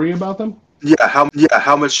we worry about them? Yeah.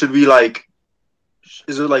 How much should we like?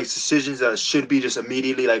 Is it like decisions that should be just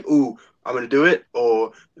immediately like, ooh, I'm gonna do it,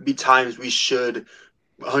 or be times we should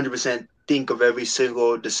 100% think of every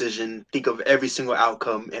single decision, think of every single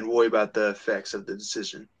outcome, and worry about the effects of the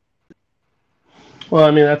decision? Well,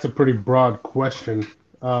 I mean, that's a pretty broad question.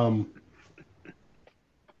 You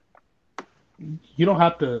don't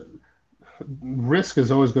have to. Risk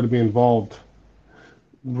is always going to be involved.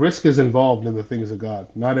 Risk is involved in the things of God.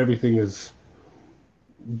 Not everything is.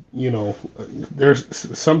 There's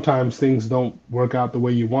sometimes things don't work out the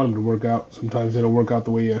way you want them to work out. Sometimes they don't work out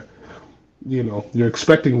the way you're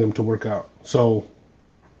expecting them to work out. So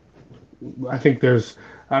I think I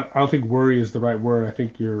don't think worry is the right word. I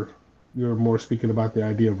think you're more speaking about the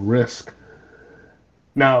idea of risk.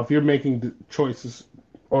 Now, if you're making choices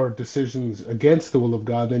or decisions against the will of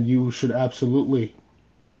God, then you should absolutely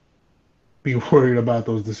be worried about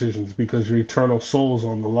those decisions because your eternal soul's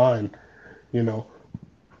on the line,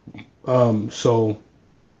 I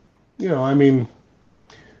mean,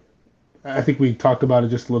 I think we talked about it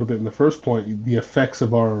just a little bit in the first point. The effects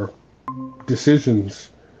of our decisions,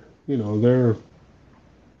 they're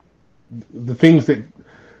the things that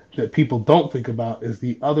people don't think about is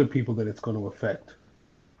the other people that it's going to affect.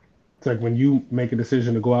 It's like when you make a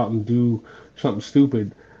decision to go out and do something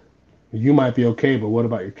stupid, you might be okay, but what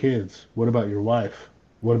about your kids? What about your wife?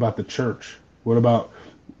 What about the church? What about,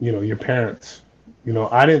 your parents? When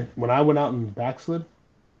I went out and backslid,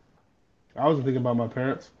 I wasn't thinking about my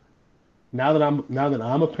parents. Now that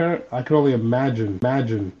I'm a parent, I can only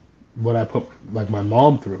imagine what I put like my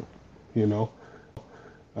mom through, I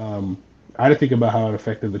didn't think about how it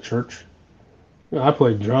affected the church. I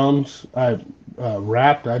played drums, I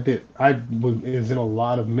rapped, I was in a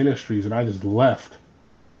lot of ministries and I just left.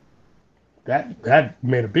 That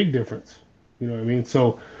made a big difference. You know what I mean?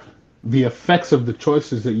 So the effects of the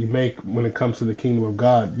choices that you make when it comes to the kingdom of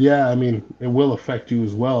God, yeah, I mean, it will affect you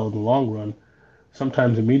as well in the long run,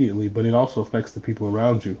 sometimes immediately, but it also affects the people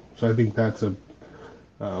around you. So I think that's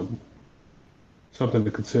something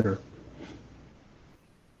to consider.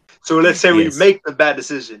 So let's say we make the bad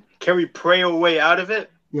decision. Can we pray our way out of it?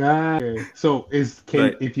 Yeah. Okay. So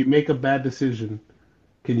if you make a bad decision,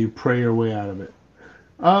 can you pray your way out of it?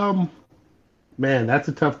 Man, that's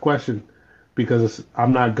a tough question because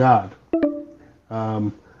I'm not God.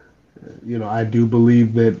 I do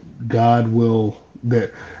believe that God will.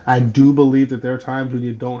 I do believe that there are times when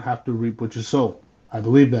you don't have to reap what you sow. I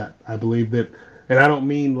believe that. I believe that, and I don't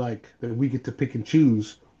mean like that we get to pick and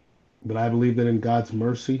choose. But I believe that in God's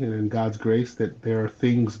mercy and in God's grace that there are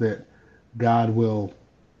things that God will,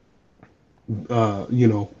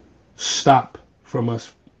 stop from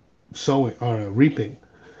us sowing or reaping.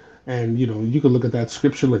 And, you can look at that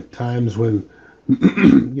scripturally, times when,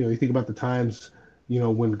 you think about the times,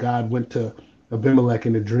 when God went to Abimelech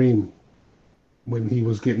in a dream, when he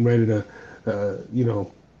was getting ready to,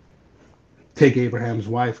 take Abraham's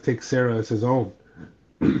wife, take Sarah as his own.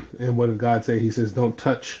 And what did God say? He says, Don't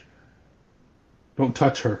touch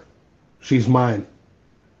her. She's mine.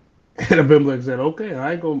 And Abimelech said, okay,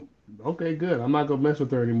 good. I'm not going to mess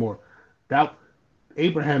with her anymore.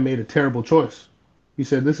 Abraham made a terrible choice. He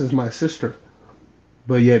said, this is my sister.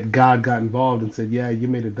 But yet God got involved and said, yeah, you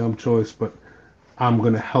made a dumb choice, but I'm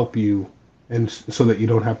going to help you and so that you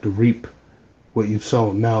don't have to reap what you've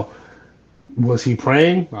sown. Now, was he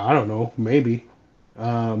praying? I don't know. Maybe.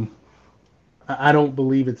 Um, I don't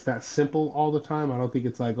believe it's that simple all the time. I don't think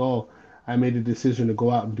it's like, oh, I made a decision to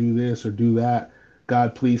go out and do this or do that.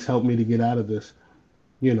 God, please help me to get out of this.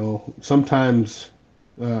 Sometimes,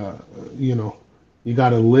 uh, you know, you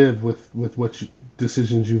got to live with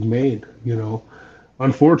decisions you've made.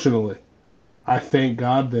 Unfortunately, I thank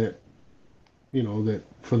God that that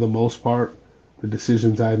for the most part, the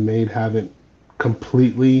decisions I've made haven't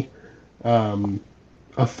completely um,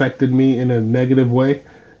 affected me in a negative way.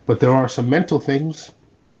 But there are some mental things,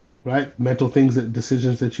 right? Mental things that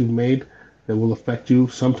decisions that you've made that will affect you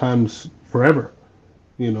sometimes forever.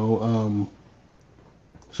 You know,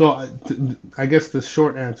 I guess the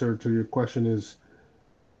short answer to your question is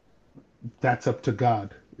that's up to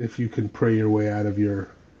God if you can pray your way out of the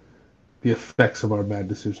effects of our bad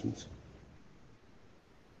decisions.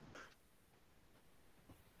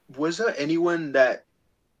 Was there anyone that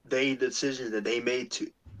they decisions that they made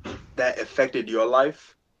to that affected your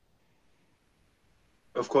life?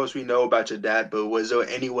 Of course, we know about your dad, but was there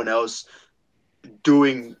anyone else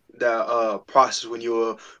doing that process when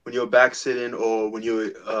you were backsliding or when you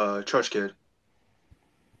were a church kid?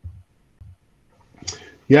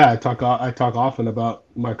 Yeah, I talk often about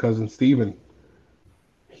my cousin Steven.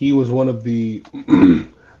 He was one of the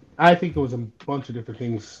I think it was a bunch of different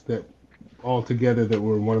things that all together that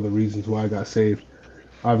were one of the reasons why I got saved.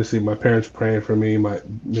 Obviously, my parents praying for me, my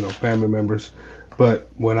family members, but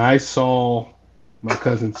when I saw my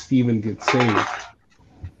cousin Steven get saved,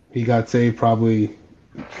 he got saved probably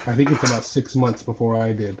I think it's about 6 months before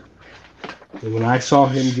I did. And when I saw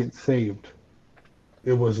him get saved,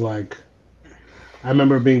 it was like I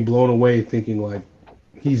remember being blown away, thinking like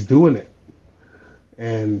he's doing it,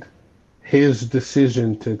 and his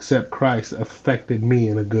decision to accept Christ affected me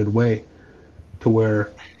in a good way, to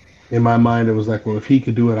where in my mind it was like, well, if he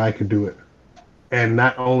could do it, I could do it. And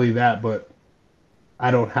not only that, but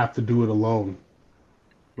I don't have to do it alone.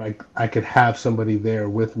 Like I could have somebody there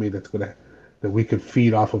with me that we could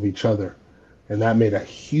feed off of each other, and that made a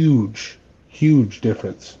huge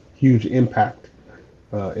difference, huge impact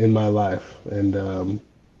in my life. And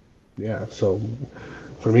yeah, so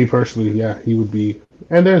for me personally, yeah, he would be,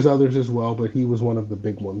 and there's others as well, but he was one of the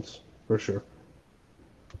big ones for sure.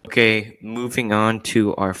 Okay, moving on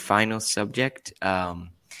to our final subject,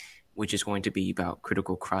 which is going to be about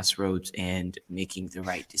critical crossroads and making the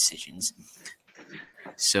right decisions.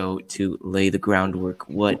 So, to lay the groundwork,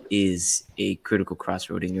 what is a critical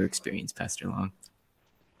crossroad in your experience, Pastor Long?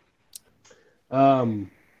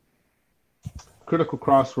 Critical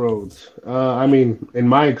crossroads. I mean, in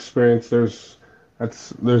my experience, there's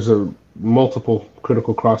a multiple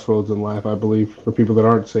critical crossroads in life. I believe for people that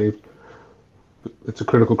aren't saved, it's a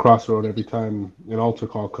critical crossroad every time an altar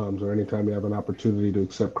call comes, or anytime you have an opportunity to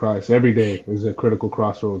accept Christ. Every day is a critical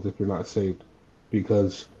crossroads if you're not saved,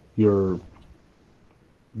 because you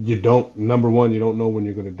don't, number one, you don't know when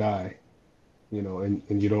you're going to die, and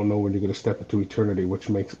you don't know when you're going to step into eternity, which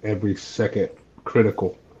makes every second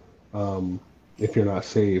critical if you're not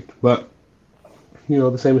saved. But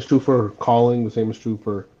the same is true for calling. The same is true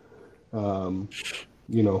for um,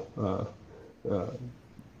 you know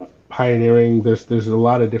pioneering. There's a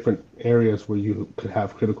lot of different areas where you could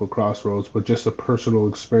have critical crossroads. But just a personal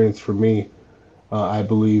experience for me, I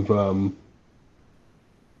believe. I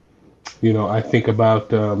think about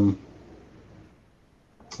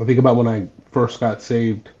when I first got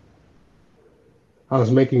saved. I was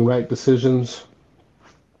making right decisions,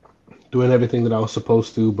 doing everything that I was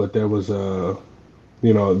supposed to, but there was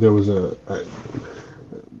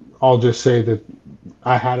I'll just say that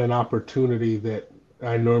I had an opportunity that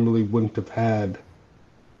I normally wouldn't have had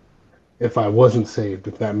if I wasn't saved,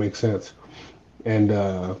 if that makes sense. And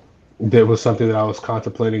there was something that I was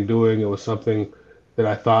contemplating doing. It was something that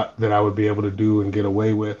I thought that I would be able to do and get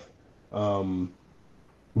away with. Um,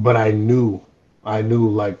 but I knew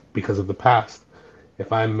like because of the past,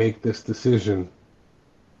 if I make this decision,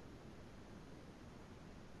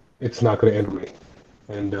 it's not going to end me.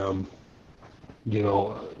 And you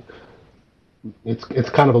know, it's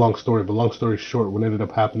kind of a long story, but long story short, what ended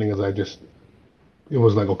up happening is it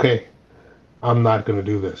was like, okay, I'm not going to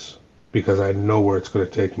do this because I know where it's going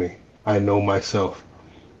to take me. I know myself.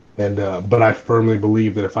 And but I firmly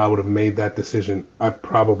believe that if I would have made that decision, I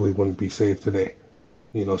probably wouldn't be saved today.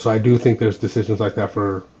 So I do think there's decisions like that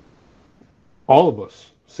for all of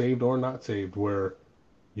us, saved or not saved, where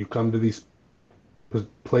you come to these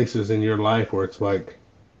places in your life where it's like,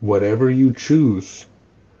 whatever you choose,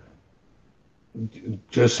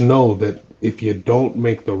 just know that if you don't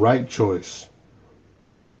make the right choice,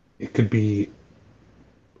 it could be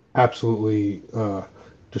absolutely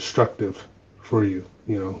destructive for you.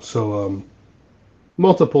 So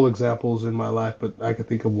multiple examples in my life, but I could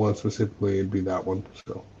think of one specifically. It'd be that one.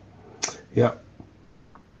 So yeah.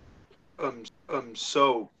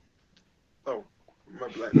 So, oh, my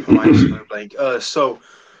mind's going blank. So,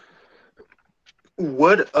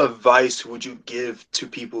 what advice would you give to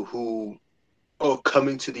people who are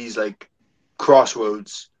coming to these like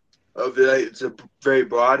crossroads? It's a very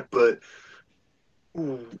broad, but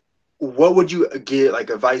what would you give? Like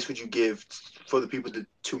advice would you give for the people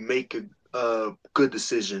to make a good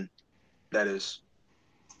decision? That is.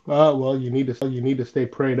 Well, you need to stay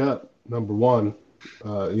prayed up. Number one,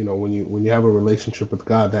 when you have a relationship with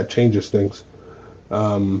God, that changes things.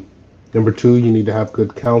 Um, Number two, you need to have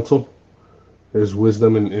good counsel. There's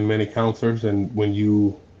wisdom in many counselors, and when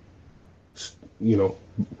you know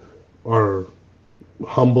are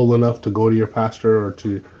humble enough to go to your pastor or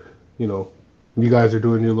to, you know, you guys are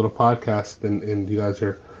doing your little podcast and you guys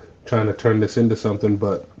are trying to turn this into something,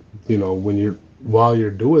 but while you're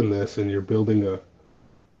doing this and you're building a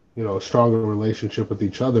stronger relationship with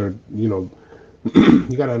each other, you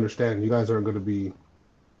got to understand you guys aren't going to be,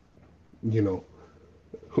 you know,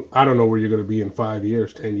 I don't know where you're going to be in 5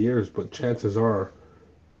 years, 10 years, but chances are,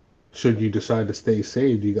 should you decide to stay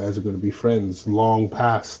saved, you guys are going to be friends long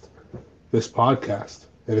past this podcast.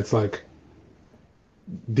 And it's like,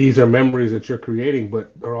 these are memories that you're creating,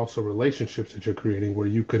 but they're also relationships that you're creating where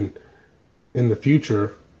you can, in the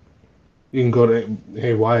future, you can go to,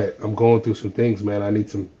 hey Wyatt, I'm going through some things, man. I need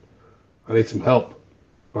some help.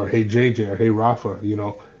 Or hey JJ, or hey Rafa,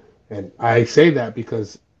 And I say that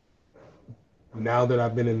because now that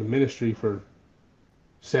I've been in the ministry for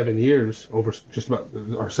 7 years, over just about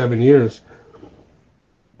or 7 years,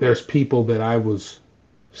 there's people that I was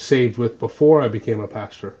saved with before I became a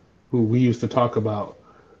pastor, who we used to talk about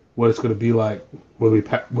what it's going to be like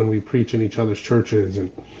when we preach in each other's churches, and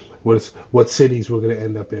what cities we're going to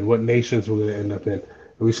end up in, what nations we're going to end up in. And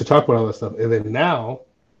we used to talk about all that stuff, and then now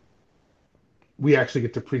we actually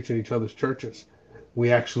get to preach in each other's churches.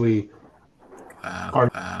 We actually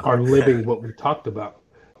are living what we talked about.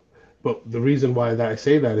 But the reason why I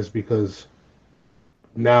say that is because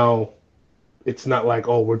now it's not like,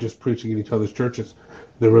 oh, we're just preaching in each other's churches.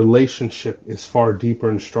 The relationship is far deeper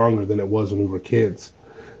and stronger than it was when we were kids.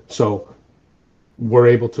 So we're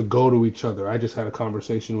able to go to each other. I just had a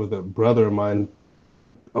conversation with a brother of mine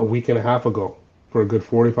a week and a half ago for a good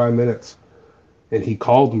 45 minutes. And he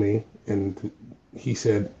called me and he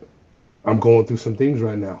said, I'm going through some things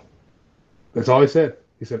right now. That's all he said.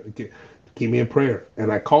 He said, keep me in prayer.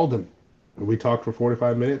 And I called him and we talked for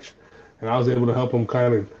 45 minutes and I was able to help him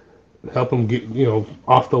get,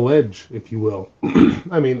 off the ledge, if you will.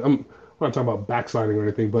 I mean, I'm not talking about backsliding or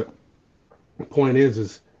anything, but the point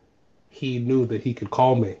is he knew that he could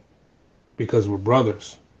call me because we're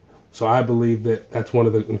brothers. So I believe that that's one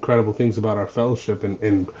of the incredible things about our fellowship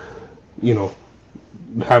and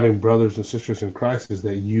having brothers and sisters in Christ is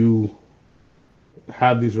that you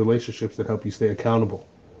have these relationships that help you stay accountable.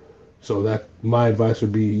 So that my advice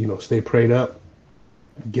would be, stay prayed up,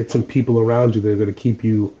 get some people around you that are going to keep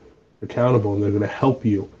you accountable and they're going to help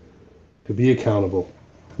you to be accountable.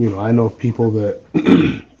 I know people that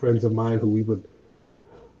friends of mine who we would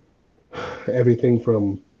everything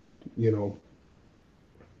from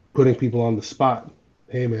putting people on the spot.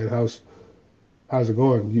 Hey man, how's it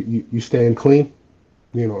going? You staying clean?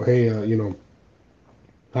 Hey,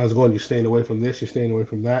 how's it going? You're staying away from this, you're staying away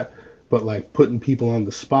from that. But like putting people on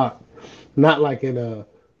the spot, not like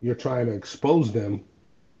you're trying to expose them,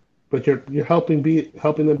 but you're helping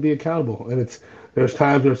them be accountable. And there's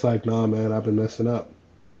times where it's like, nah, man, I've been messing up.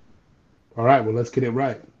 All right, well, let's get it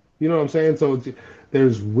right. You know what I'm saying? So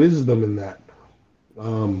there's wisdom in that.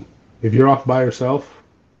 If you're off by yourself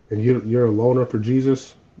and you're a loner for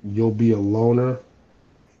Jesus, you'll be a loner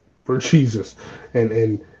for Jesus,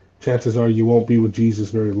 and chances are you won't be with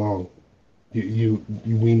Jesus very long. We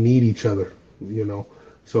need each other,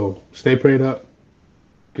 So stay prayed up.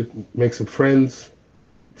 Make some friends,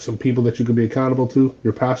 some people that you can be accountable to,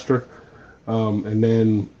 your pastor, and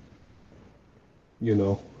then,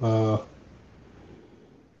 that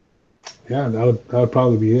would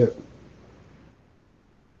probably be it.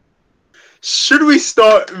 Should we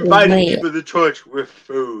start inviting people to church with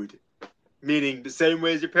food? Meaning the same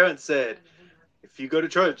way as your parents said, if you go to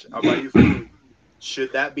church, I'll buy you food.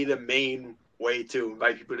 Should that be the main way to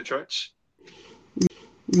invite people to church?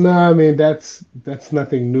 No, I mean that's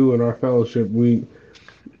nothing new in our fellowship.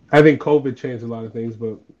 I think COVID changed a lot of things,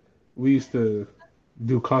 but we used to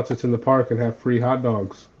do concerts in the park and have free hot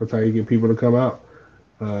dogs. That's how you get people to come out.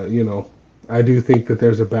 I do think that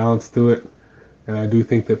there's a balance to it. and I do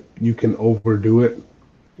think that you can overdo it.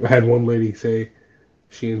 I had one lady say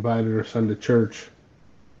she invited her son to church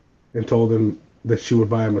and told him that she would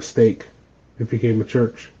buy him a steak if he came to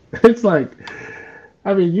church. It's like,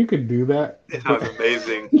 I mean, you could do that. It sounds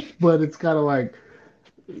amazing. But it's kind of like,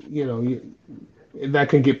 that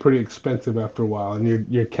can get pretty expensive after a while, and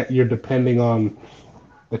you're depending on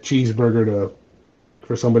a cheeseburger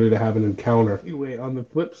for somebody to have an encounter. Anyway, on the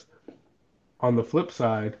flip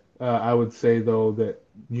side, I would say though that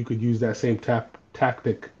you could use that same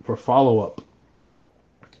tactic for follow up.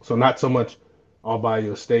 So not so much, I'll buy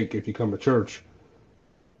you a steak if you come to church,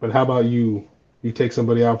 but how about you take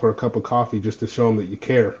somebody out for a cup of coffee just to show them that you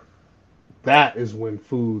care? That is when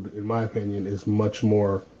food, in my opinion, is much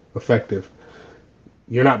more effective.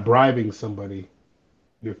 You're not bribing somebody,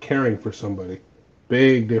 you're caring for somebody.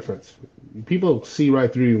 Big difference. People see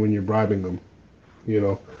right through you when you're bribing them,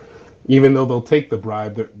 even though they'll take the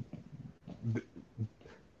bribe,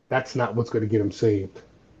 that's not what's going to get them saved.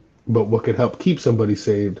 But what could help keep somebody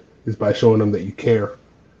saved is by showing them that you care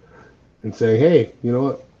and saying, hey, you know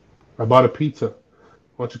what? I bought a pizza.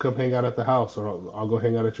 Why don't you come hang out at the house, or I'll go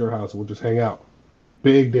hang out at your house and we'll just hang out.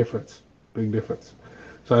 Big difference. Big difference.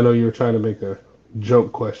 So I know you were trying to make a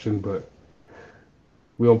joke question, but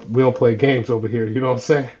we don't play games over here. You know what I'm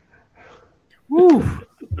saying? Woo.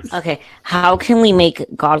 Okay. How can we make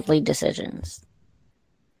godly decisions?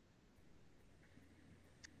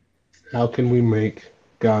 How can we make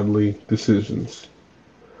godly decisions?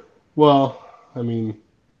 Well, I mean,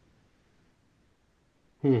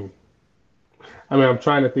 I'm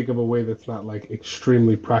trying to think of a way that's not like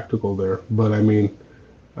extremely practical there, but I mean,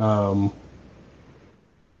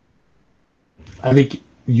 I think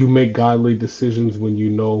you make godly decisions when you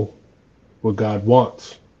know what God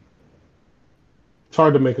wants. It's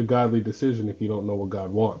hard to make a godly decision if you don't know what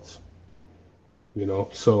God wants.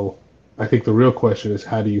 So I think the real question is,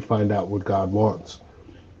 how do you find out what God wants?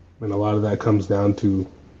 And a lot of that comes down to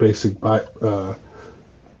basic.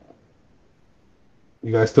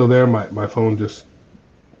 You guys still there? My phone just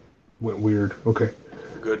went weird. Okay.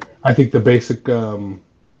 Good. I think the basic.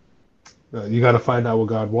 You got to find out what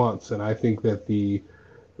God wants, and I think that the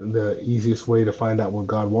easiest way to find out what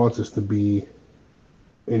God wants is to be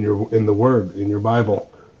in the Word, in your Bible,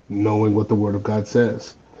 knowing what the Word of God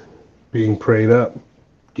says, being prayed up,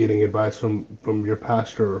 getting advice from your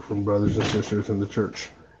pastor or from brothers and sisters in the church.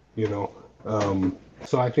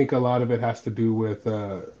 So I think a lot of it has to do with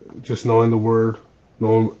just knowing the Word,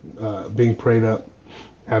 being prayed up,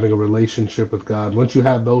 having a relationship with God. Once you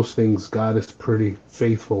have those things, God is pretty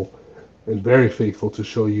faithful and very faithful to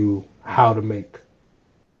show you how to make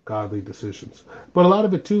godly decisions. But a lot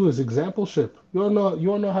of it too is exampleship. You don't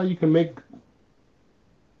know how you can make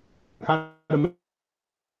godly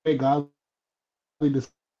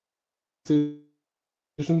decisions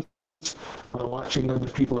by watching other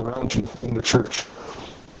people around you in the church.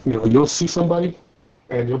 You'll see somebody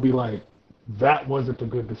and you'll be like, that wasn't a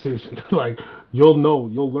good decision. Like, you'll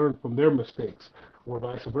learn from their mistakes, or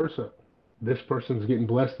vice versa. This person's getting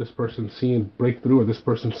blessed, this person's seeing breakthrough, or this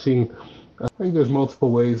person's seeing. I think there's multiple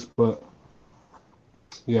ways, but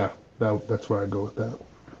yeah, that's where I go with that.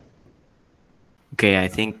 Okay, I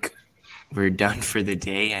think we're done for the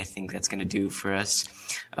day. I think that's going to do for us.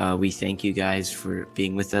 We thank you guys for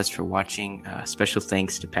being with us, for watching. Special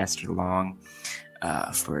thanks to Pastor Long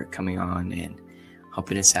for coming on and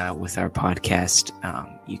helping us out with our podcast.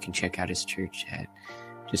 You can check out his church at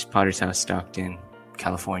just Potter's House, Stockton,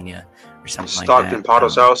 California, or something like that. Stockton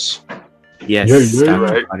Potter's House. Yes, Yeah, Stockton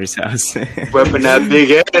right. Potter's House. Repping that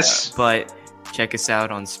big ass. But check us out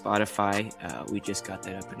on Spotify. We just got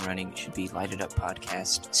that up and running. It should be Lighted Up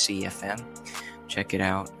Podcast CFM. Check it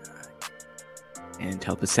out and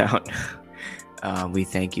help us out. We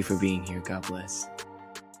thank you for being here. God bless.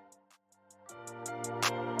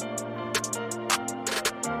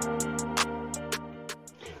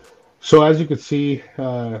 So as you can see,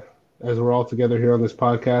 as we're all together here on this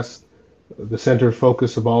podcast, the center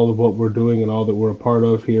focus of all of what we're doing and all that we're a part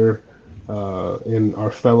of here in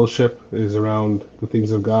our fellowship is around the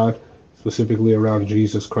things of God, specifically around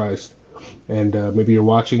Jesus Christ. And maybe you're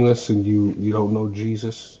watching this and you don't know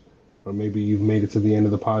Jesus, or maybe you've made it to the end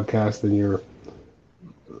of the podcast and you're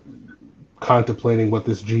contemplating what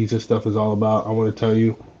this Jesus stuff is all about. I want to tell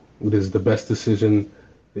you, it is the best decision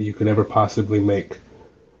that you can ever possibly make.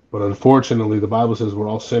 But unfortunately, the Bible says we're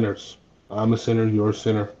all sinners. I'm a sinner, you're a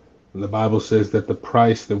sinner. And the Bible says that the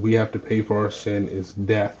price that we have to pay for our sin is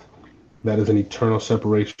death. That is an eternal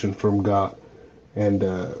separation from God. And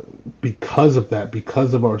because of that,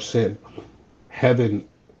 because of our sin, heaven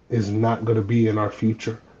is not going to be in our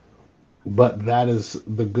future. But that is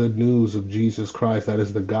the good news of Jesus Christ. That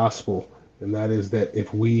is the gospel. And that is that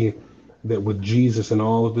that with Jesus and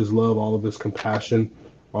all of his love, all of his compassion,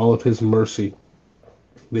 all of his mercy,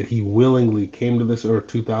 that he willingly came to this earth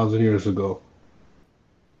 2,000 years ago,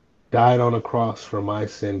 died on a cross for my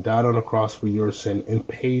sin, died on a cross for your sin, and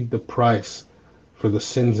paid the price for the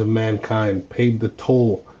sins of mankind, paid the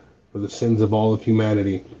toll for the sins of all of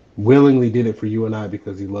humanity, willingly did it for you and I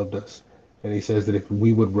because he loved us. And he says that if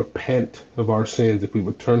we would repent of our sins, if we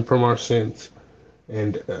would turn from our sins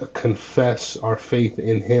and confess our faith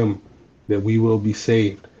in him, that we will be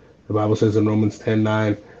saved. The Bible says in Romans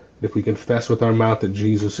 10:9, if we confess with our mouth that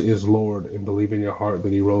Jesus is Lord and believe in your heart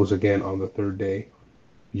that he rose again on the third day,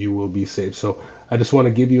 you will be saved. So I just want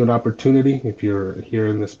to give you an opportunity, if you're here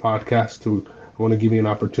in this podcast, I want to give you an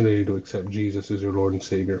opportunity to accept Jesus as your Lord and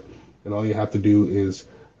Savior. And all you have to do is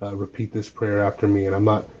repeat this prayer after me. And I'm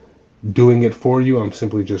not doing it for you. I'm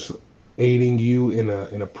simply just aiding you in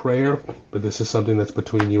a prayer. But this is something that's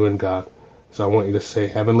between you and God. So I want you to say,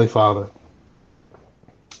 Heavenly Father,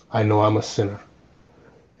 I know I'm a sinner,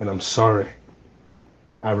 and I'm sorry.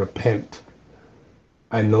 I repent.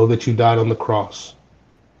 I know that you died on the cross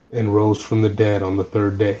and rose from the dead on the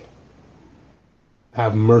third day.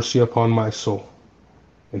 Have mercy upon my soul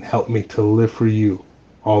and help me to live for you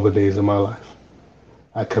all the days of my life.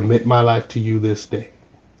 I commit my life to you this day.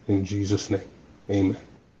 In Jesus' name, amen.